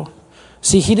you.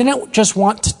 See, he didn't just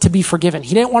want to be forgiven.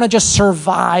 He didn't want to just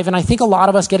survive. And I think a lot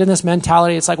of us get in this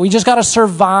mentality. It's like, we just got to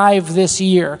survive this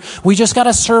year. We just got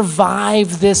to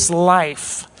survive this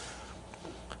life.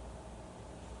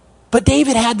 But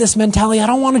David had this mentality. I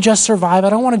don't want to just survive.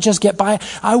 I don't want to just get by.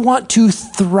 I want to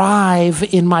thrive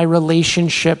in my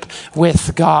relationship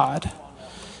with God.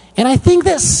 And I think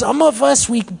that some of us,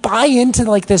 we buy into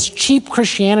like this cheap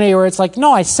Christianity where it's like,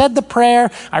 no, I said the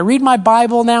prayer. I read my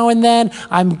Bible now and then.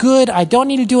 I'm good. I don't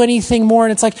need to do anything more.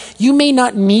 And it's like, you may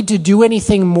not need to do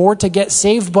anything more to get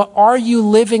saved, but are you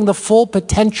living the full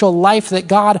potential life that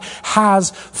God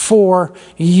has for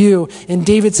you? And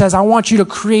David says, I want you to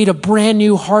create a brand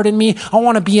new heart in me. I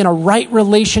want to be in a right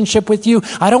relationship with you.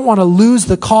 I don't want to lose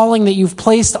the calling that you've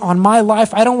placed on my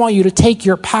life. I don't want you to take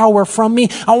your power from me.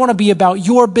 I want to be about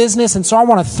your business. business, and so I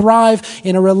want to thrive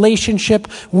in a relationship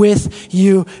with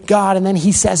you, God. And then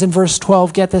he says in verse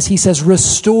 12, get this, he says,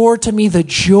 restore to me the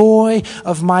joy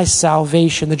of my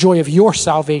salvation, the joy of your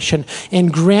salvation,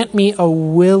 and grant me a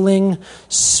willing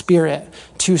spirit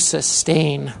to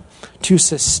sustain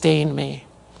me.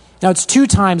 Now, it's 2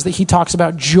 times that he talks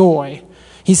about joy.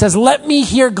 He says, let me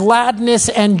hear gladness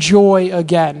and joy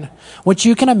again. Which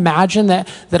you can imagine that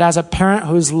as a parent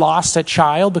who's lost a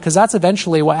child, because that's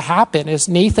eventually what happened, is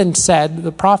Nathan said,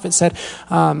 the prophet said,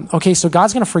 okay, so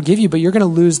God's going to forgive you, but you're going to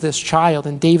lose this child.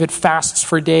 And David fasts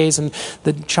for days, and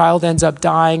the child ends up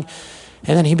dying.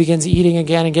 And then he begins eating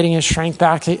again and getting his strength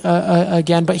back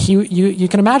again. But you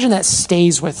can imagine that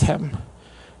stays with him.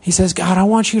 He says, God, I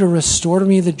want you to restore to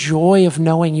me the joy of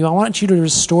knowing you. I want you to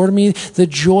restore to me the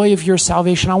joy of your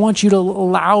salvation. I want you to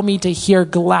allow me to hear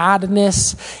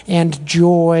gladness and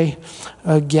joy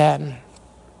again.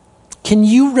 Can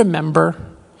you remember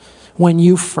when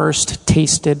you first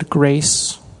tasted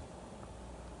grace?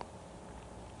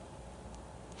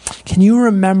 Can you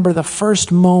remember the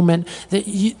first moment that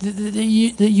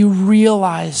you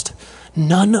realized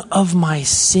none of my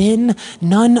sin,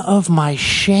 none of my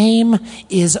shame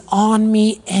is on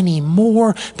me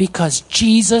anymore because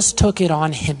Jesus took it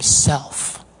on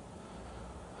himself?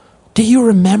 Do you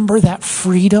remember that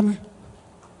freedom?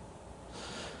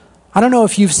 I don't know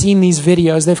if you've seen these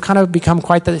videos. They've kind of become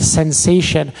quite the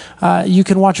sensation. You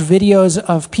can watch videos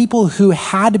of people who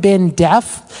had been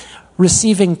deaf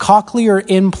receiving cochlear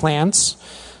implants.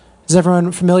 Is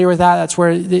everyone familiar with that? That's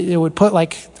where it would put,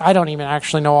 I don't even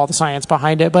actually know all the science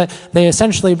behind it, but they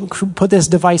essentially put this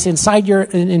device inside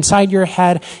your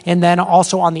head and then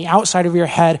also on the outside of your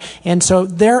head. And so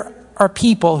there are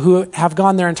people who have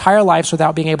gone their entire lives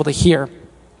without being able to hear.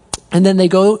 And then they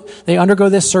undergo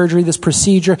this surgery, this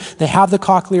procedure. They have the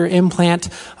cochlear implant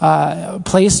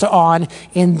placed on,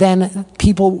 and then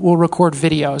people will record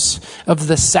videos of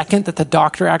the second that the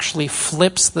doctor actually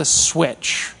flips the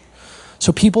switch.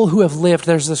 So people who have lived,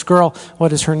 there's this girl,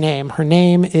 what is her name? Her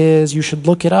name is, you should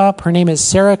look it up. Her name is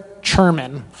Sarah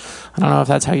Cherman. I don't know if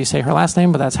that's how you say her last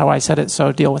name, but that's how I said it,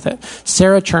 so deal with it.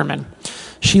 Sarah Cherman.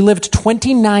 She lived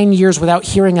 29 years without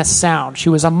hearing a sound. She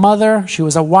was a mother. She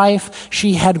was a wife.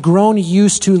 She had grown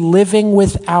used to living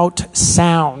without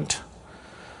sound.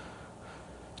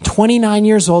 29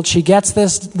 years old, she gets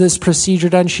this procedure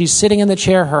done. She's sitting in the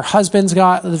chair. Her husband's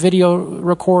got the video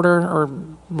recorder,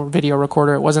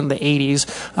 it wasn't the 80s,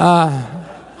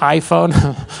 iPhone,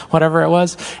 whatever it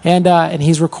was. And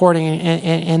he's recording.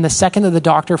 And the second that the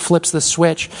doctor flips the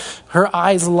switch, her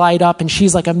eyes light up and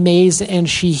she's amazed, and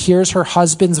she hears her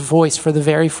husband's voice for the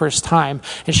very first time.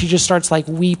 And she just starts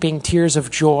weeping tears of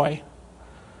joy.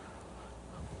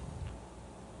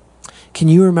 Can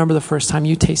you remember the first time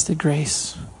you tasted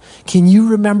grace? Can you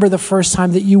remember the first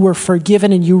time that you were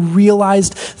forgiven and you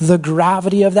realized the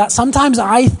gravity of that? Sometimes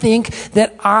I think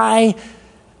that I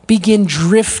begin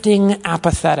drifting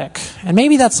apathetic. And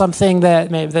maybe that's something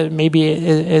that maybe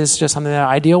is just something that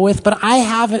I deal with, but I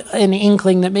have an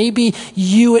inkling that maybe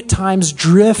you at times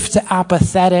drift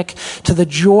apathetic to the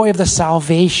joy of the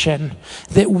salvation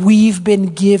that we've been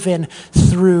given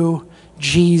through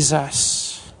Jesus.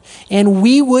 And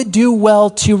we would do well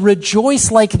to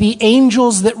rejoice like the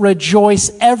angels that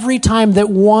rejoice every time that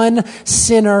one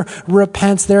sinner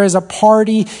repents. There is a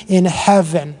party in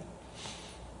heaven.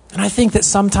 And I think that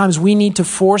sometimes we need to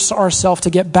force ourselves to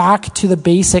get back to the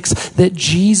basics, that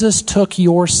Jesus took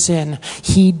your sin.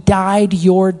 He died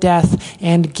your death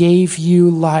and gave you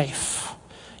life.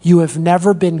 You have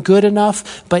never been good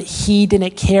enough, but he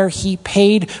didn't care. He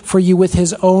paid for you with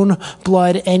his own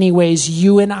blood anyways.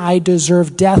 You and I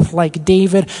deserve death like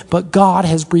David, but God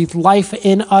has breathed life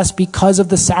in us because of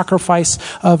the sacrifice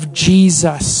of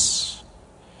Jesus.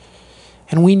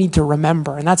 And we need to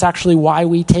remember. And that's actually why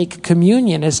we take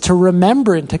communion, is to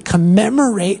remember and to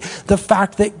commemorate the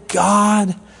fact that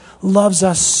God loves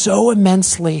us so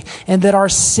immensely and that our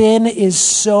sin is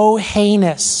so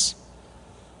heinous.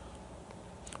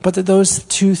 But that those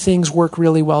two things work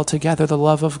really well together, the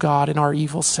love of God and our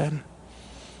evil sin.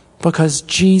 Because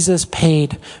Jesus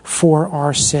paid for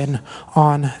our sin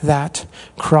on that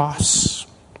cross.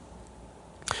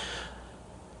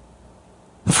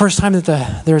 The first time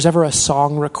that there's ever a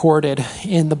song recorded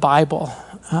in the Bible,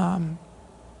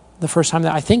 the first time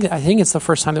that I think it's the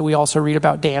first time that we also read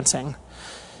about dancing,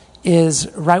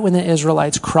 is right when the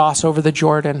Israelites cross over the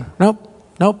Jordan.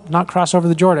 Nope, not cross over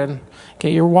the Jordan.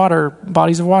 Get your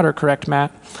bodies of water correct,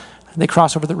 Matt. They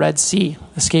cross over the Red Sea,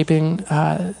 escaping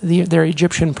their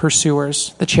Egyptian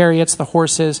pursuers. The chariots, the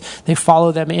horses, they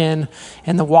follow them in,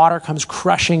 and the water comes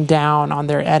crushing down on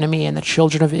their enemy, and the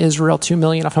children of Israel, 2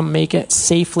 million of them, make it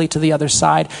safely to the other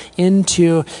side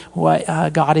into what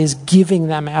God is giving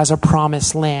them as a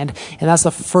promised land. And that's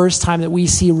the first time that we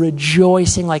see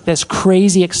rejoicing like this,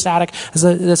 crazy, ecstatic.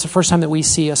 That's the first time that we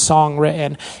see a song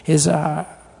written, is a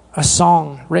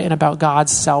song written about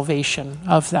God's salvation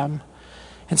of them.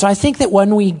 And so I think that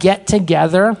when we get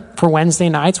together for Wednesday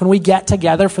nights, when we get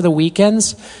together for the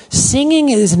weekends, singing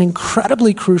is an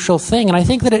incredibly crucial thing. And I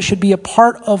think that it should be a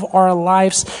part of our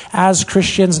lives as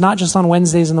Christians, not just on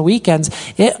Wednesdays and the weekends.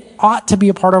 It ought to be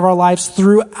a part of our lives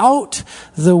throughout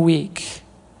the week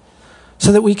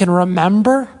so that we can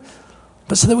remember,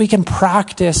 but so that we can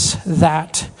practice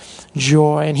that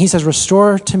joy. And he says,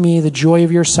 restore to me the joy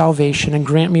of your salvation and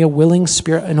grant me a willing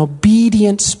spirit, an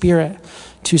obedient spirit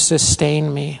to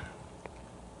sustain me.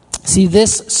 See,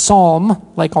 this psalm,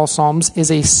 like all psalms, is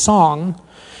a song,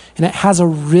 and it has a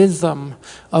rhythm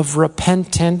of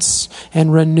repentance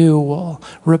and renewal,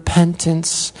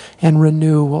 repentance and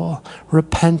renewal,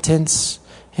 repentance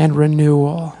and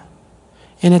renewal.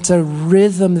 And it's a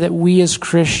rhythm that we as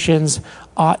Christians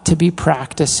ought to be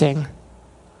practicing.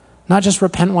 Not just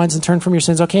repent once and turn from your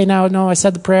sins. Okay, now, no, I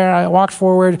said the prayer, I walked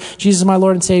forward, Jesus is my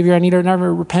Lord and Savior, I need to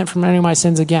never repent from any of my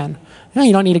sins again. No,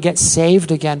 you don't need to get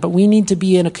saved again, but we need to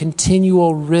be in a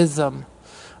continual rhythm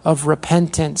of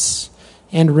repentance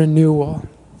and renewal.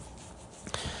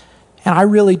 And I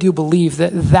really do believe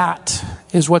that that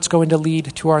is what's going to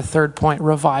lead to our third point,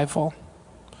 revival.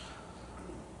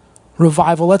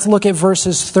 Revival. Let's look at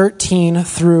verses 13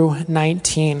 through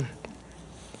 19.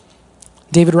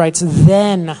 David writes,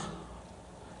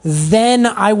 Then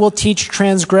I will teach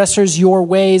transgressors your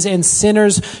ways, and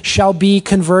sinners shall be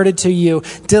converted to you.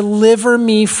 Deliver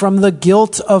me from the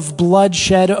guilt of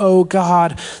bloodshed, O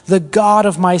God, the God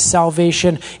of my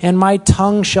salvation, and my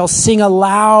tongue shall sing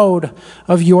aloud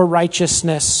of your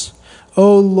righteousness.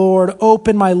 O Lord,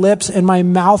 open my lips, and my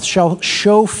mouth shall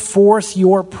show forth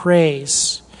your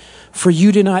praise. For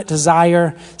you do not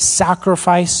desire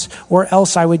sacrifice, or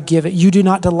else I would give it. You do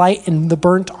not delight in the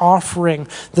burnt offering.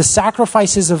 The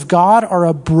sacrifices of God are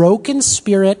a broken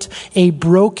spirit, a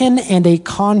broken and a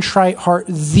contrite heart.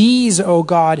 These, O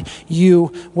God,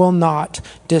 you will not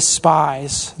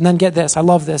despise. And then get this, I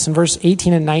love this. In verse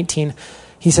 18 and 19,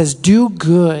 he says, do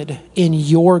good in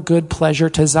your good pleasure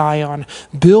to Zion.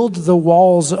 Build the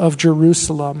walls of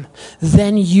Jerusalem.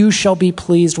 Then you shall be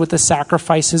pleased with the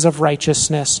sacrifices of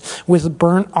righteousness, with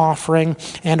burnt offering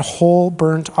and whole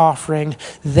burnt offering.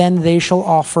 Then they shall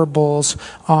offer bulls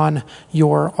on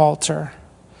your altar.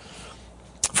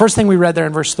 First thing we read there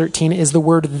in verse 13 is the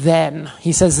word then.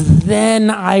 He says, then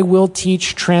I will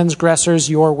teach transgressors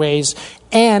your ways.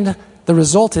 And the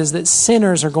result is that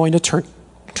sinners are going to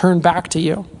turn back to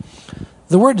you.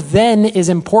 The word then is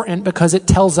important because it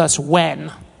tells us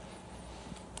when.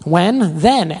 When?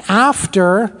 Then.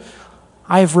 After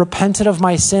I've repented of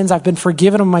my sins, I've been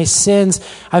forgiven of my sins,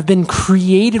 I've been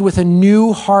created with a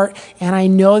new heart, and I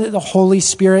know that the Holy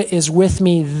Spirit is with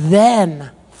me, then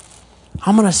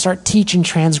I'm going to start teaching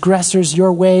transgressors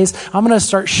your ways. I'm going to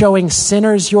start showing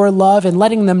sinners your love and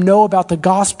letting them know about the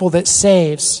gospel that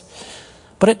saves.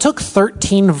 But it took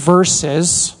 13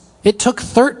 verses. It took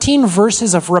 13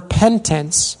 verses of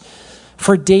repentance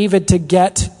for David to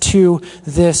get to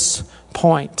this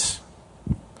point.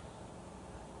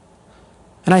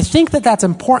 And I think that that's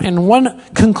important. One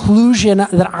conclusion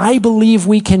that I believe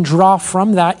we can draw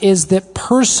from that is that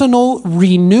personal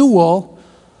renewal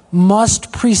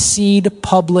must precede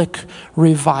public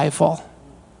revival.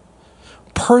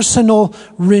 Personal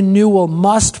renewal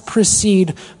must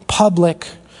precede public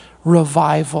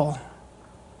revival.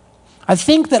 I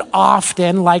think that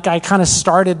often, like I kind of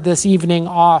started this evening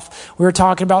off, we were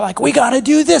talking about like, we got to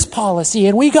do this policy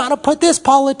and we got to put this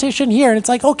politician here. And it's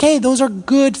like, okay, those are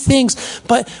good things.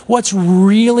 But what's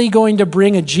really going to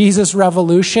bring a Jesus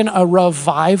revolution, a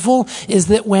revival, is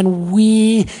that when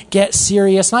we get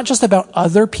serious, not just about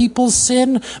other people's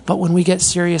sin, but when we get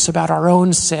serious about our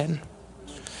own sin.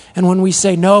 And when we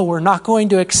say, no, we're not going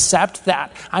to accept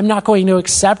that. I'm not going to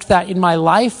accept that in my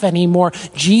life anymore.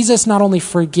 Jesus not only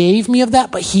forgave me of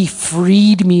that, but he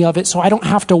freed me of it so I don't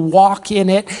have to walk in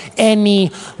it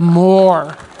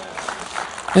anymore.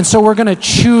 And so we're going to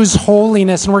choose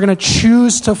holiness and we're going to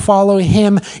choose to follow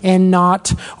him and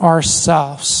not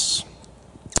ourselves.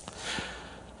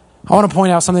 I want to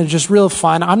point out something just real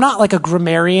fun. I'm not like a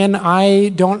grammarian. I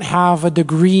don't have a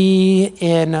degree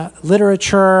in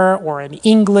literature or in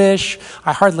English.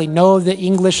 I hardly know the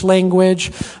English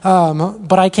language,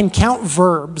 but I can count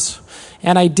verbs.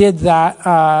 And I did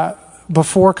that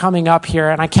before coming up here,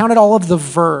 and I counted all of the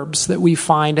verbs that we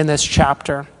find in this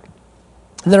chapter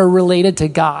that are related to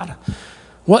God.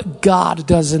 What God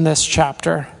does in this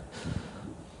chapter.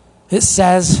 It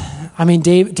says,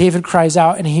 David cries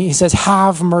out and he says,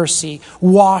 have mercy,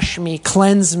 wash me,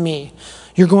 cleanse me.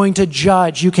 You're going to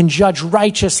judge. You can judge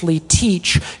righteously,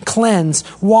 teach, cleanse,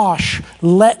 wash.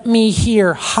 Let me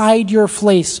hear, hide your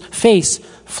face,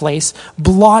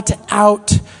 blot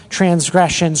out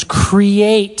transgressions,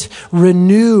 create,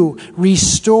 renew,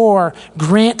 restore,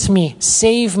 grant me,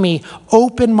 save me,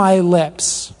 open my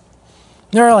lips.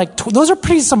 There are those are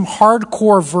pretty some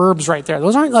hardcore verbs right there.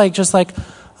 Those aren't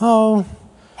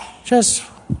just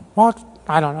walk.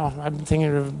 I don't know. I'm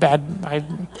thinking of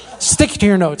stick to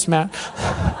your notes, Matt.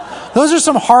 Those are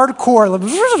some hardcore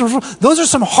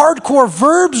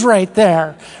verbs right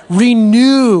there.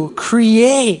 Renew,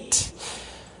 create,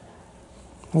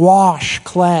 wash,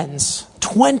 cleanse.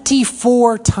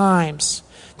 24 times,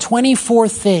 24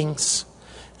 things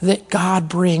that God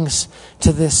brings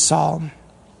to this psalm.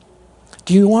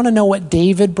 Do you want to know what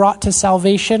David brought to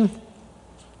salvation?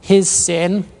 His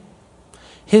sin,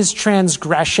 his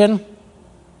transgression,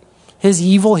 his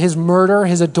evil, his murder,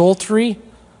 his adultery.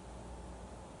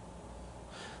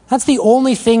 That's the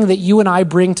only thing that you and I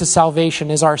bring to salvation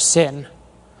is our sin.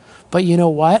 But you know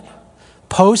what?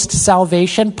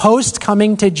 Post-salvation,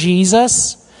 post-coming to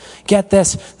Jesus, get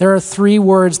this, there are 3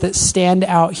 words that stand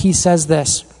out. He says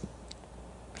this.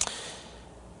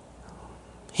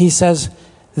 He says,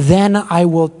 then I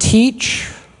will teach,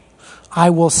 I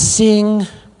will sing,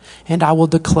 and I will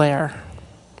declare.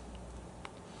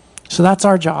 So that's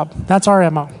our job. That's our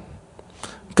MO.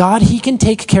 God, he can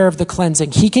take care of the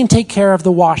cleansing. He can take care of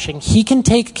the washing. He can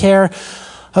take care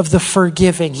of the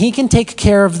forgiving. He can take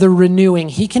care of the renewing.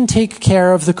 He can take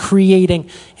care of the creating.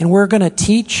 And we're going to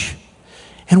teach,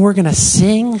 and we're going to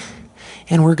sing,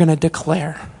 and we're going to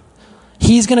declare.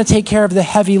 He's going to take care of the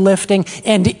heavy lifting.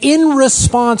 And in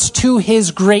response to his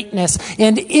greatness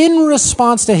and in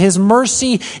response to his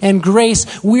mercy and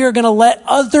grace, we are going to let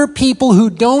other people who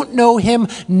don't know him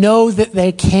know that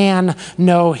they can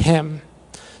know him,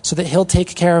 so that he'll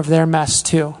take care of their mess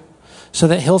too, so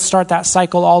that he'll start that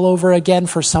cycle all over again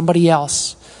for somebody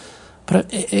else.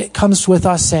 But it comes with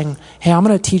us saying, hey, I'm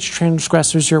going to teach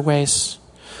transgressors your ways.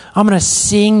 I'm going to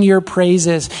sing your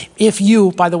praises if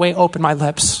you, by the way, open my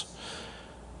lips.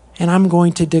 And I'm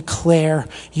going to declare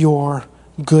your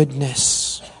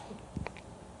goodness.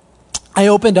 I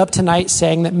opened up tonight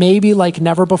saying that maybe like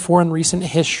never before in recent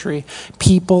history,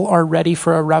 people are ready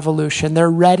for a revolution.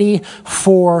 They're ready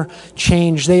for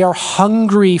change. They are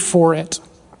hungry for it.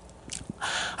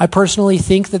 I personally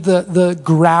think that the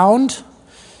ground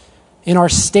in our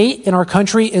state, in our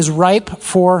country, is ripe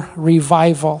for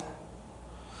revival.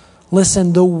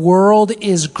 Listen, the world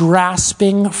is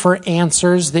grasping for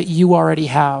answers that you already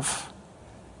have.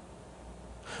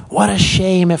 What a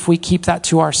shame if we keep that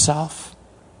to ourselves.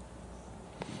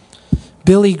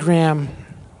 Billy Graham,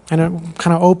 and it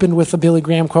kind of opened with a Billy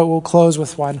Graham quote, we'll close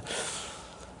with one.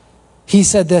 He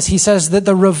said this, he says that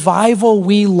the revival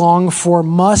we long for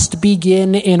must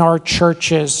begin in our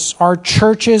churches. Our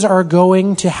churches are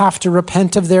going to have to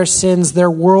repent of their sins,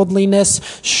 their worldliness,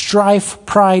 strife,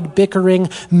 pride, bickering,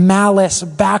 malice,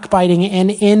 backbiting, and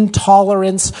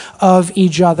intolerance of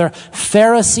each other.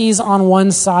 Pharisees on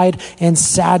one side and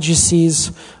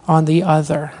Sadducees on the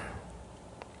other.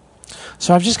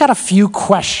 So I've just got a few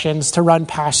questions to run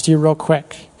past you real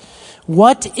quick.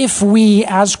 What if we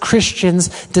as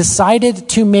Christians decided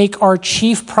to make our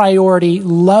chief priority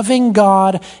loving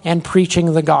God and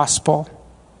preaching the gospel?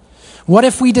 What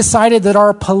if we decided that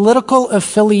our political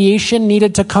affiliation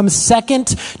needed to come second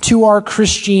to our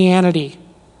Christianity?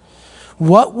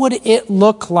 What would it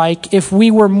look like if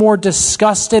we were more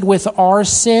disgusted with our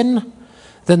sin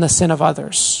than the sin of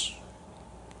others?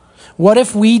 What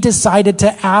if we decided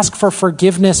to ask for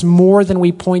forgiveness more than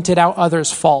we pointed out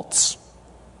others' faults?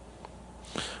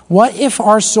 What if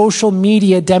our social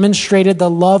media demonstrated the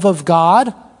love of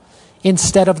God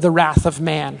instead of the wrath of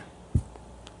man?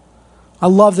 I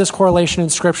love this correlation in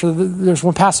Scripture. There's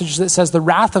one passage that says the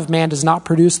wrath of man does not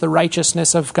produce the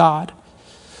righteousness of God,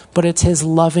 but it's his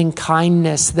loving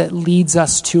kindness that leads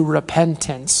us to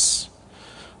repentance.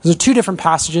 Those are 2 different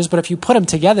passages, but if you put them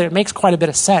together, it makes quite a bit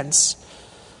of sense.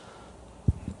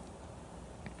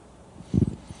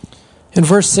 In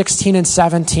verse 16 and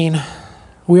 17,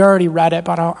 we already read it,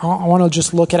 but I want to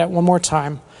just look at it one more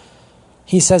time.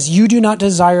 He says, you do not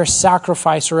desire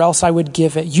sacrifice, or else I would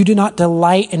give it. You do not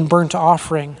delight in burnt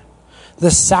offering.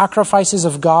 The sacrifices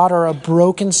of God are a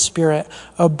broken spirit,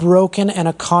 a broken and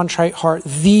a contrite heart.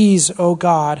 These, O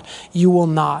God, you will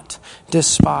not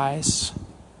despise.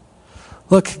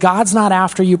 Look, God's not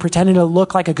after you pretending to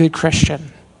look like a good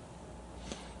Christian.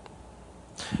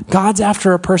 God's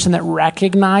after a person that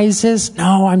recognizes,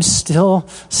 no, I'm still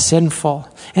sinful,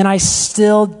 and I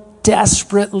still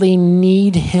desperately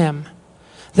need him.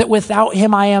 That without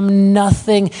him I am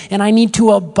nothing, and I need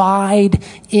to abide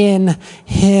in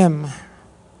him.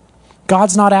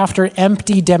 God's not after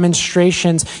empty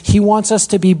demonstrations. He wants us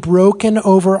to be broken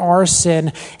over our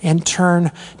sin and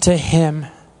turn to him.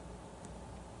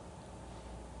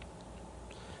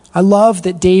 I love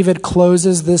that David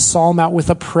closes this psalm out with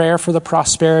a prayer for the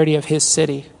prosperity of his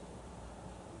city.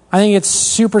 I think it's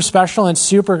super special and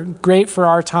super great for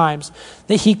our times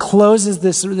that he closes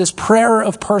this prayer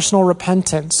of personal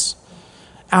repentance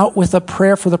out with a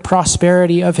prayer for the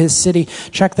prosperity of his city.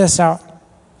 Check this out.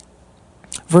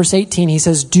 Verse 18, he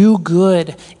says, do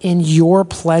good in your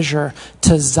pleasure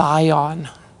to Zion.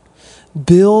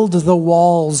 Build the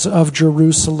walls of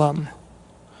Jerusalem.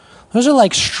 Those are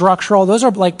like structural, those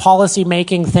are like policy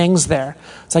making things there.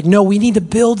 It's like, no, we need to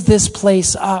build this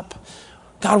place up.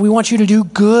 God, we want you to do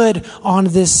good on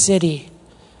this city.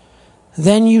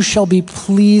 Then you shall be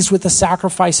pleased with the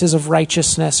sacrifices of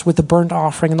righteousness, with the burnt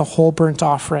offering and the whole burnt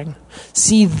offering.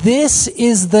 See, this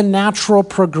is the natural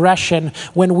progression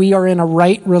when we are in a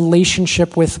right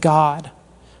relationship with God,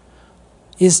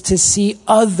 is to see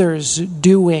others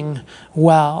doing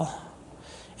well.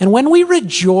 And when we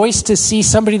rejoice to see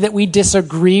somebody that we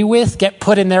disagree with get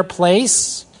put in their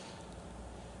place,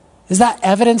 is that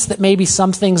evidence that maybe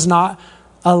something's not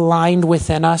aligned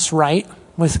within us right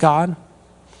with God?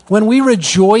 When we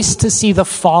rejoice to see the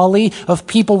folly of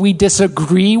people we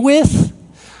disagree with,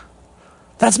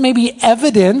 that's maybe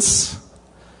evidence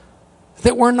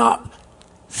that we're not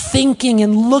thinking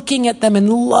and looking at them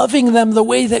and loving them the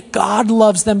way that God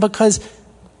loves them, because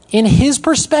in his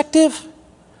perspective,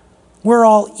 we're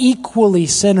all equally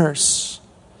sinners.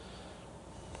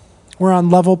 We're on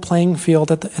level playing field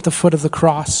at the foot of the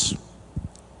cross.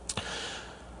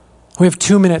 We have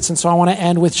 2 minutes, and so I want to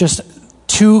end with just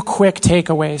two quick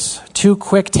takeaways.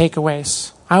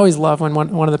 I always love when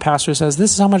one of the pastors says,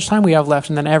 this is how much time we have left,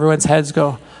 and then everyone's heads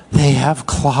go, they have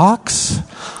clocks?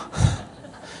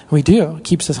 We do. It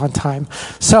keeps us on time.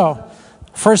 So,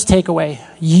 first takeaway,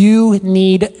 you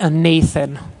need a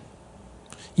Nathan.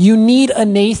 You need a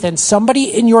Nathan, somebody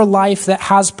in your life that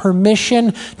has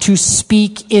permission to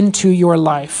speak into your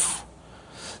life.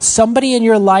 Somebody in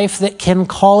your life that can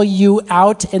call you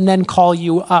out and then call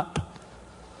you up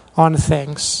on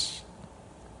things.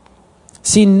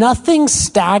 See, nothing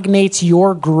stagnates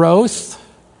your growth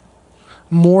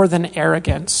more than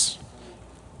arrogance.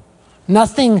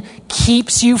 Nothing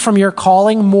keeps you from your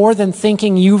calling more than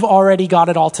thinking you've already got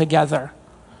it all together.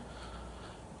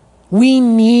 We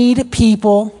need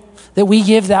people that we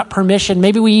give that permission.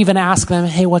 Maybe we even ask them,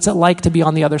 hey, what's it like to be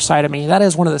on the other side of me? That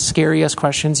is one of the scariest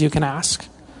questions you can ask.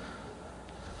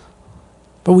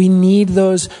 But we need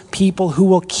those people who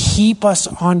will keep us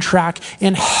on track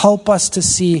and help us to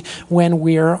see when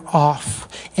we're off.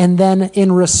 And then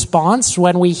in response,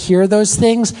 when we hear those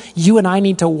things, you and I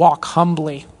need to walk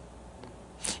humbly.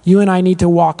 You and I need to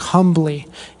walk humbly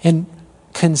and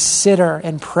consider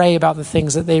and pray about the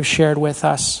things that they've shared with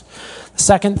us. The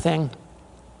second thing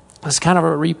is kind of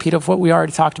a repeat of what we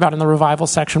already talked about in the revival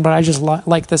section, but I just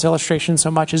like this illustration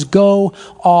so much, is go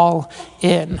all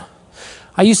in.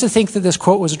 I used to think that this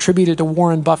quote was attributed to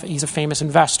Warren Buffett. He's a famous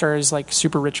investor. He's like a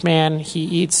super rich man. He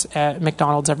eats at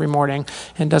McDonald's every morning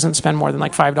and doesn't spend more than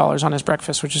like $5 on his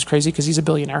breakfast, which is crazy because he's a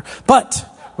billionaire. But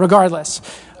regardless,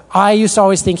 I used to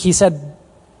always think he said,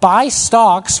 buy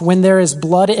stocks when there is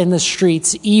blood in the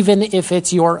streets, even if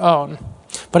it's your own.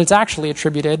 But it's actually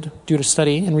attributed, due to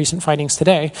study and recent findings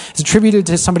today, it's attributed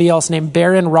to somebody else named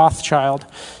Baron Rothschild.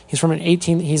 He's an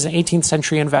 18th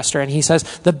century investor, and he says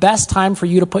the best time for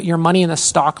you to put your money in the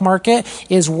stock market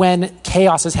is when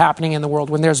chaos is happening in the world,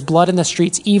 when there's blood in the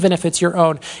streets, even if it's your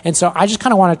own. And so I just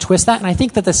kind of want to twist that, and I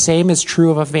think that the same is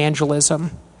true of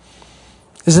evangelism.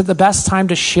 Is that the best time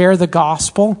to share the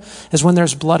gospel is when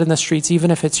there's blood in the streets,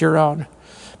 even if it's your own?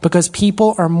 Because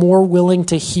people are more willing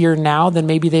to hear now than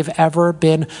maybe they've ever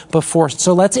been before.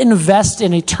 So let's invest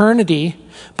in eternity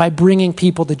by bringing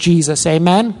people to Jesus.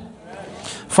 Amen?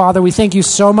 Father, we thank you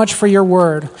so much for your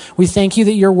word. We thank you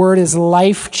that your word is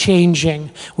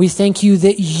life-changing. We thank you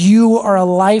that you are a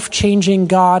life-changing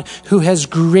God who has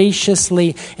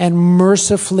graciously and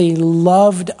mercifully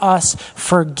loved us,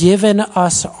 forgiven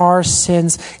us our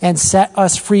sins, and set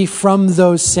us free from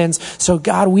those sins. So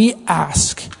God, we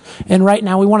ask And right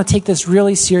now, we want to take this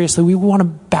really seriously. We want to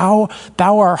bow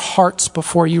our hearts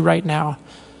before you right now.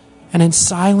 And in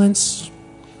silence,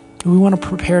 we want to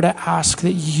prepare to ask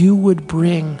that you would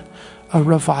bring a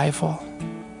revival.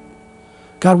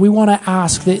 God, we want to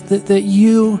ask that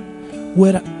you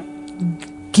would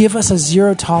give us a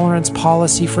zero tolerance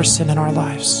policy for sin in our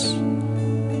lives.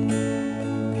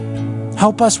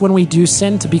 Help us when we do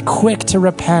sin to be quick to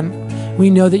repent. We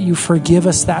know that you forgive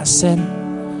us that sin.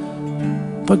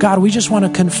 But God, we just want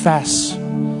to confess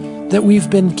that we've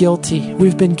been guilty.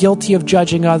 We've been guilty of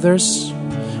judging others.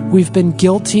 We've been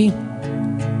guilty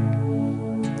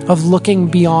of looking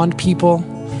beyond people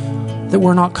that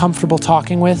we're not comfortable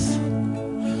talking with.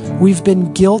 We've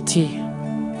been guilty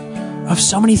of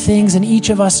so many things, and each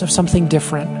of us of something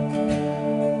different.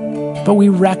 But we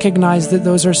recognize that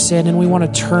those are sin, and we want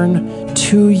to turn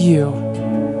to you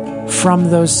from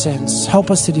those sins.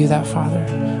 Help us to do that, Father.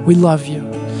 We love you.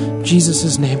 In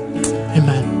Jesus' name,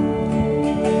 amen.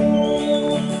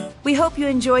 We hope you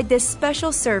enjoyed this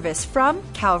special service from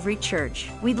Calvary Church.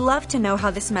 We'd love to know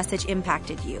how this message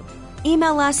impacted you.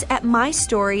 Email us at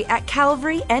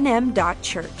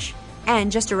mystory@calvarynm.church.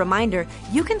 And just a reminder,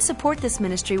 you can support this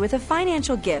ministry with a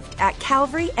financial gift at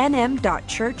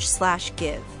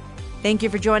calvarynm.church/give. Thank you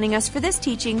for joining us for this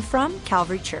teaching from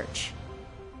Calvary Church.